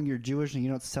is like when you're Jewish and you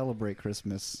don't celebrate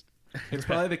Christmas. It's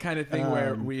probably the kind of thing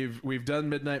where we've done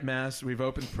midnight mass, we've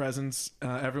opened presents,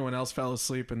 everyone else fell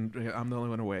asleep, and I'm the only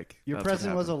one awake. Your That's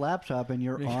present what was a laptop and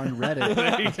you're on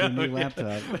Reddit with your new laptop.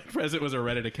 happened. My present was a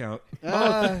Reddit account.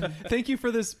 Thank you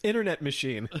for this internet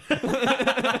machine.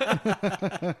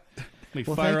 Let me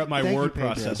Well, fire thank- up my thank you, word Pedro.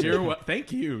 processor.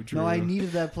 Thank you, Drew. No, I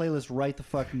needed that playlist right the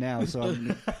fuck now, so I'm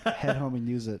going to head home and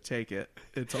use it. Take it.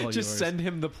 It's all Just yours. send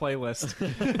him the playlist.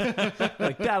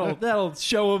 Like that'll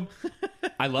show him.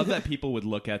 I love that people would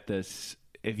look at this.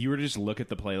 If you were to just look at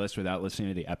the playlist without listening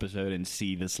to the episode and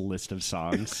see this list of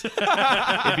songs,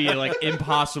 it'd be like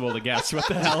impossible to guess what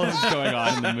the hell is going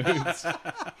on in the moods.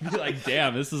 You'd be like,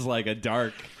 damn, this is like a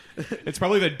dark. It's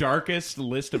probably the darkest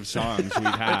list of songs we've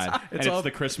had. It's all-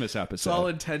 the Christmas It's episode. all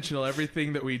intentional.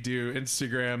 Everything that we do,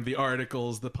 Instagram, the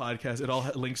articles, the podcast, it all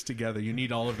links together. You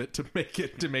need all of it to make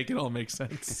it all make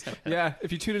sense. Yeah,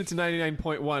 if you tune into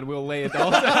 99.1, we'll lay it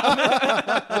all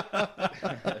down.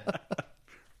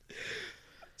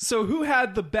 So who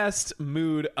had the best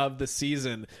mood of the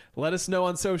season? Let us know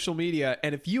on social media.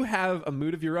 And if you have a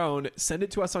mood of your own, send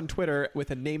it to us on Twitter with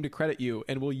a name to credit you,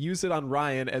 and we'll use it on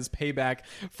Ryan as payback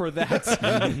for that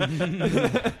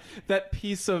that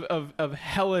piece of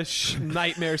hellish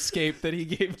nightmarescape that he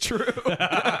gave Drew.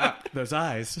 Those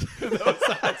eyes.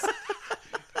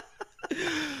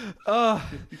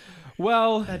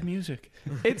 Well, Bad music.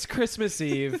 it's Christmas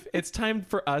Eve. It's time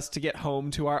for us to get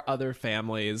home to our other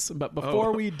families. But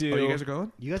before we do... Oh, you guys are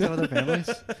going? You guys have other families?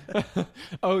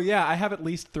 Oh, yeah, I have at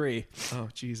least 3. Oh,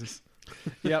 Jesus.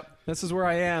 Yep, this is where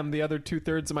I am the other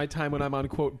 2/3 of my time when I'm on,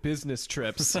 quote, business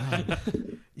trips.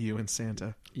 You and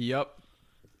Santa. Yep.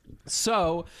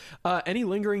 So, any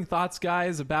lingering thoughts,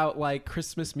 guys, about, like,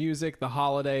 Christmas music, the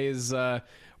holidays, or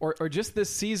just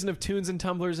this season of Tunes and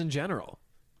Tumblers in general?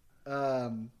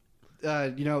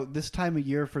 This time of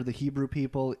year for the Hebrew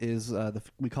people is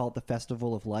we call it the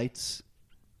Festival of Lights.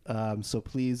 So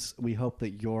please, we hope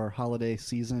that your holiday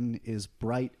season is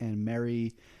bright and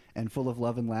merry and full of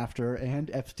love and laughter,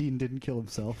 and Epstein didn't kill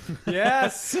himself.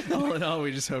 Yes! All in all,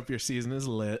 we just hope your season is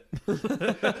lit.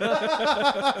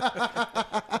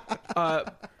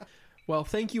 Well,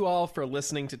 thank you all for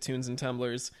listening to Tunes and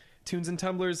Tumblers. Tunes and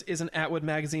Tumblers is an Atwood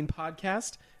Magazine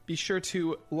podcast. Be sure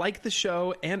to like the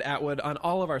show and Atwood on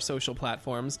all of our social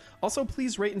platforms. Also,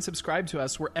 please rate and subscribe to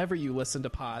us wherever you listen to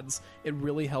pods. It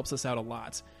really helps us out a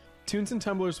lot. Tunes and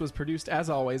Tumblers was produced, as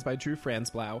always, by Drew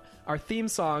Franzblau. Our theme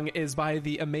song is by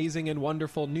the amazing and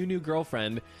wonderful New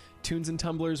Girlfriend. Tunes and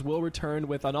Tumblers will return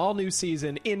with an all-new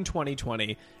season in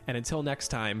 2020. And until next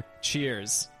time,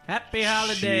 cheers. Happy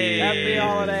holidays! Happy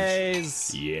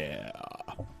holidays! Yeah.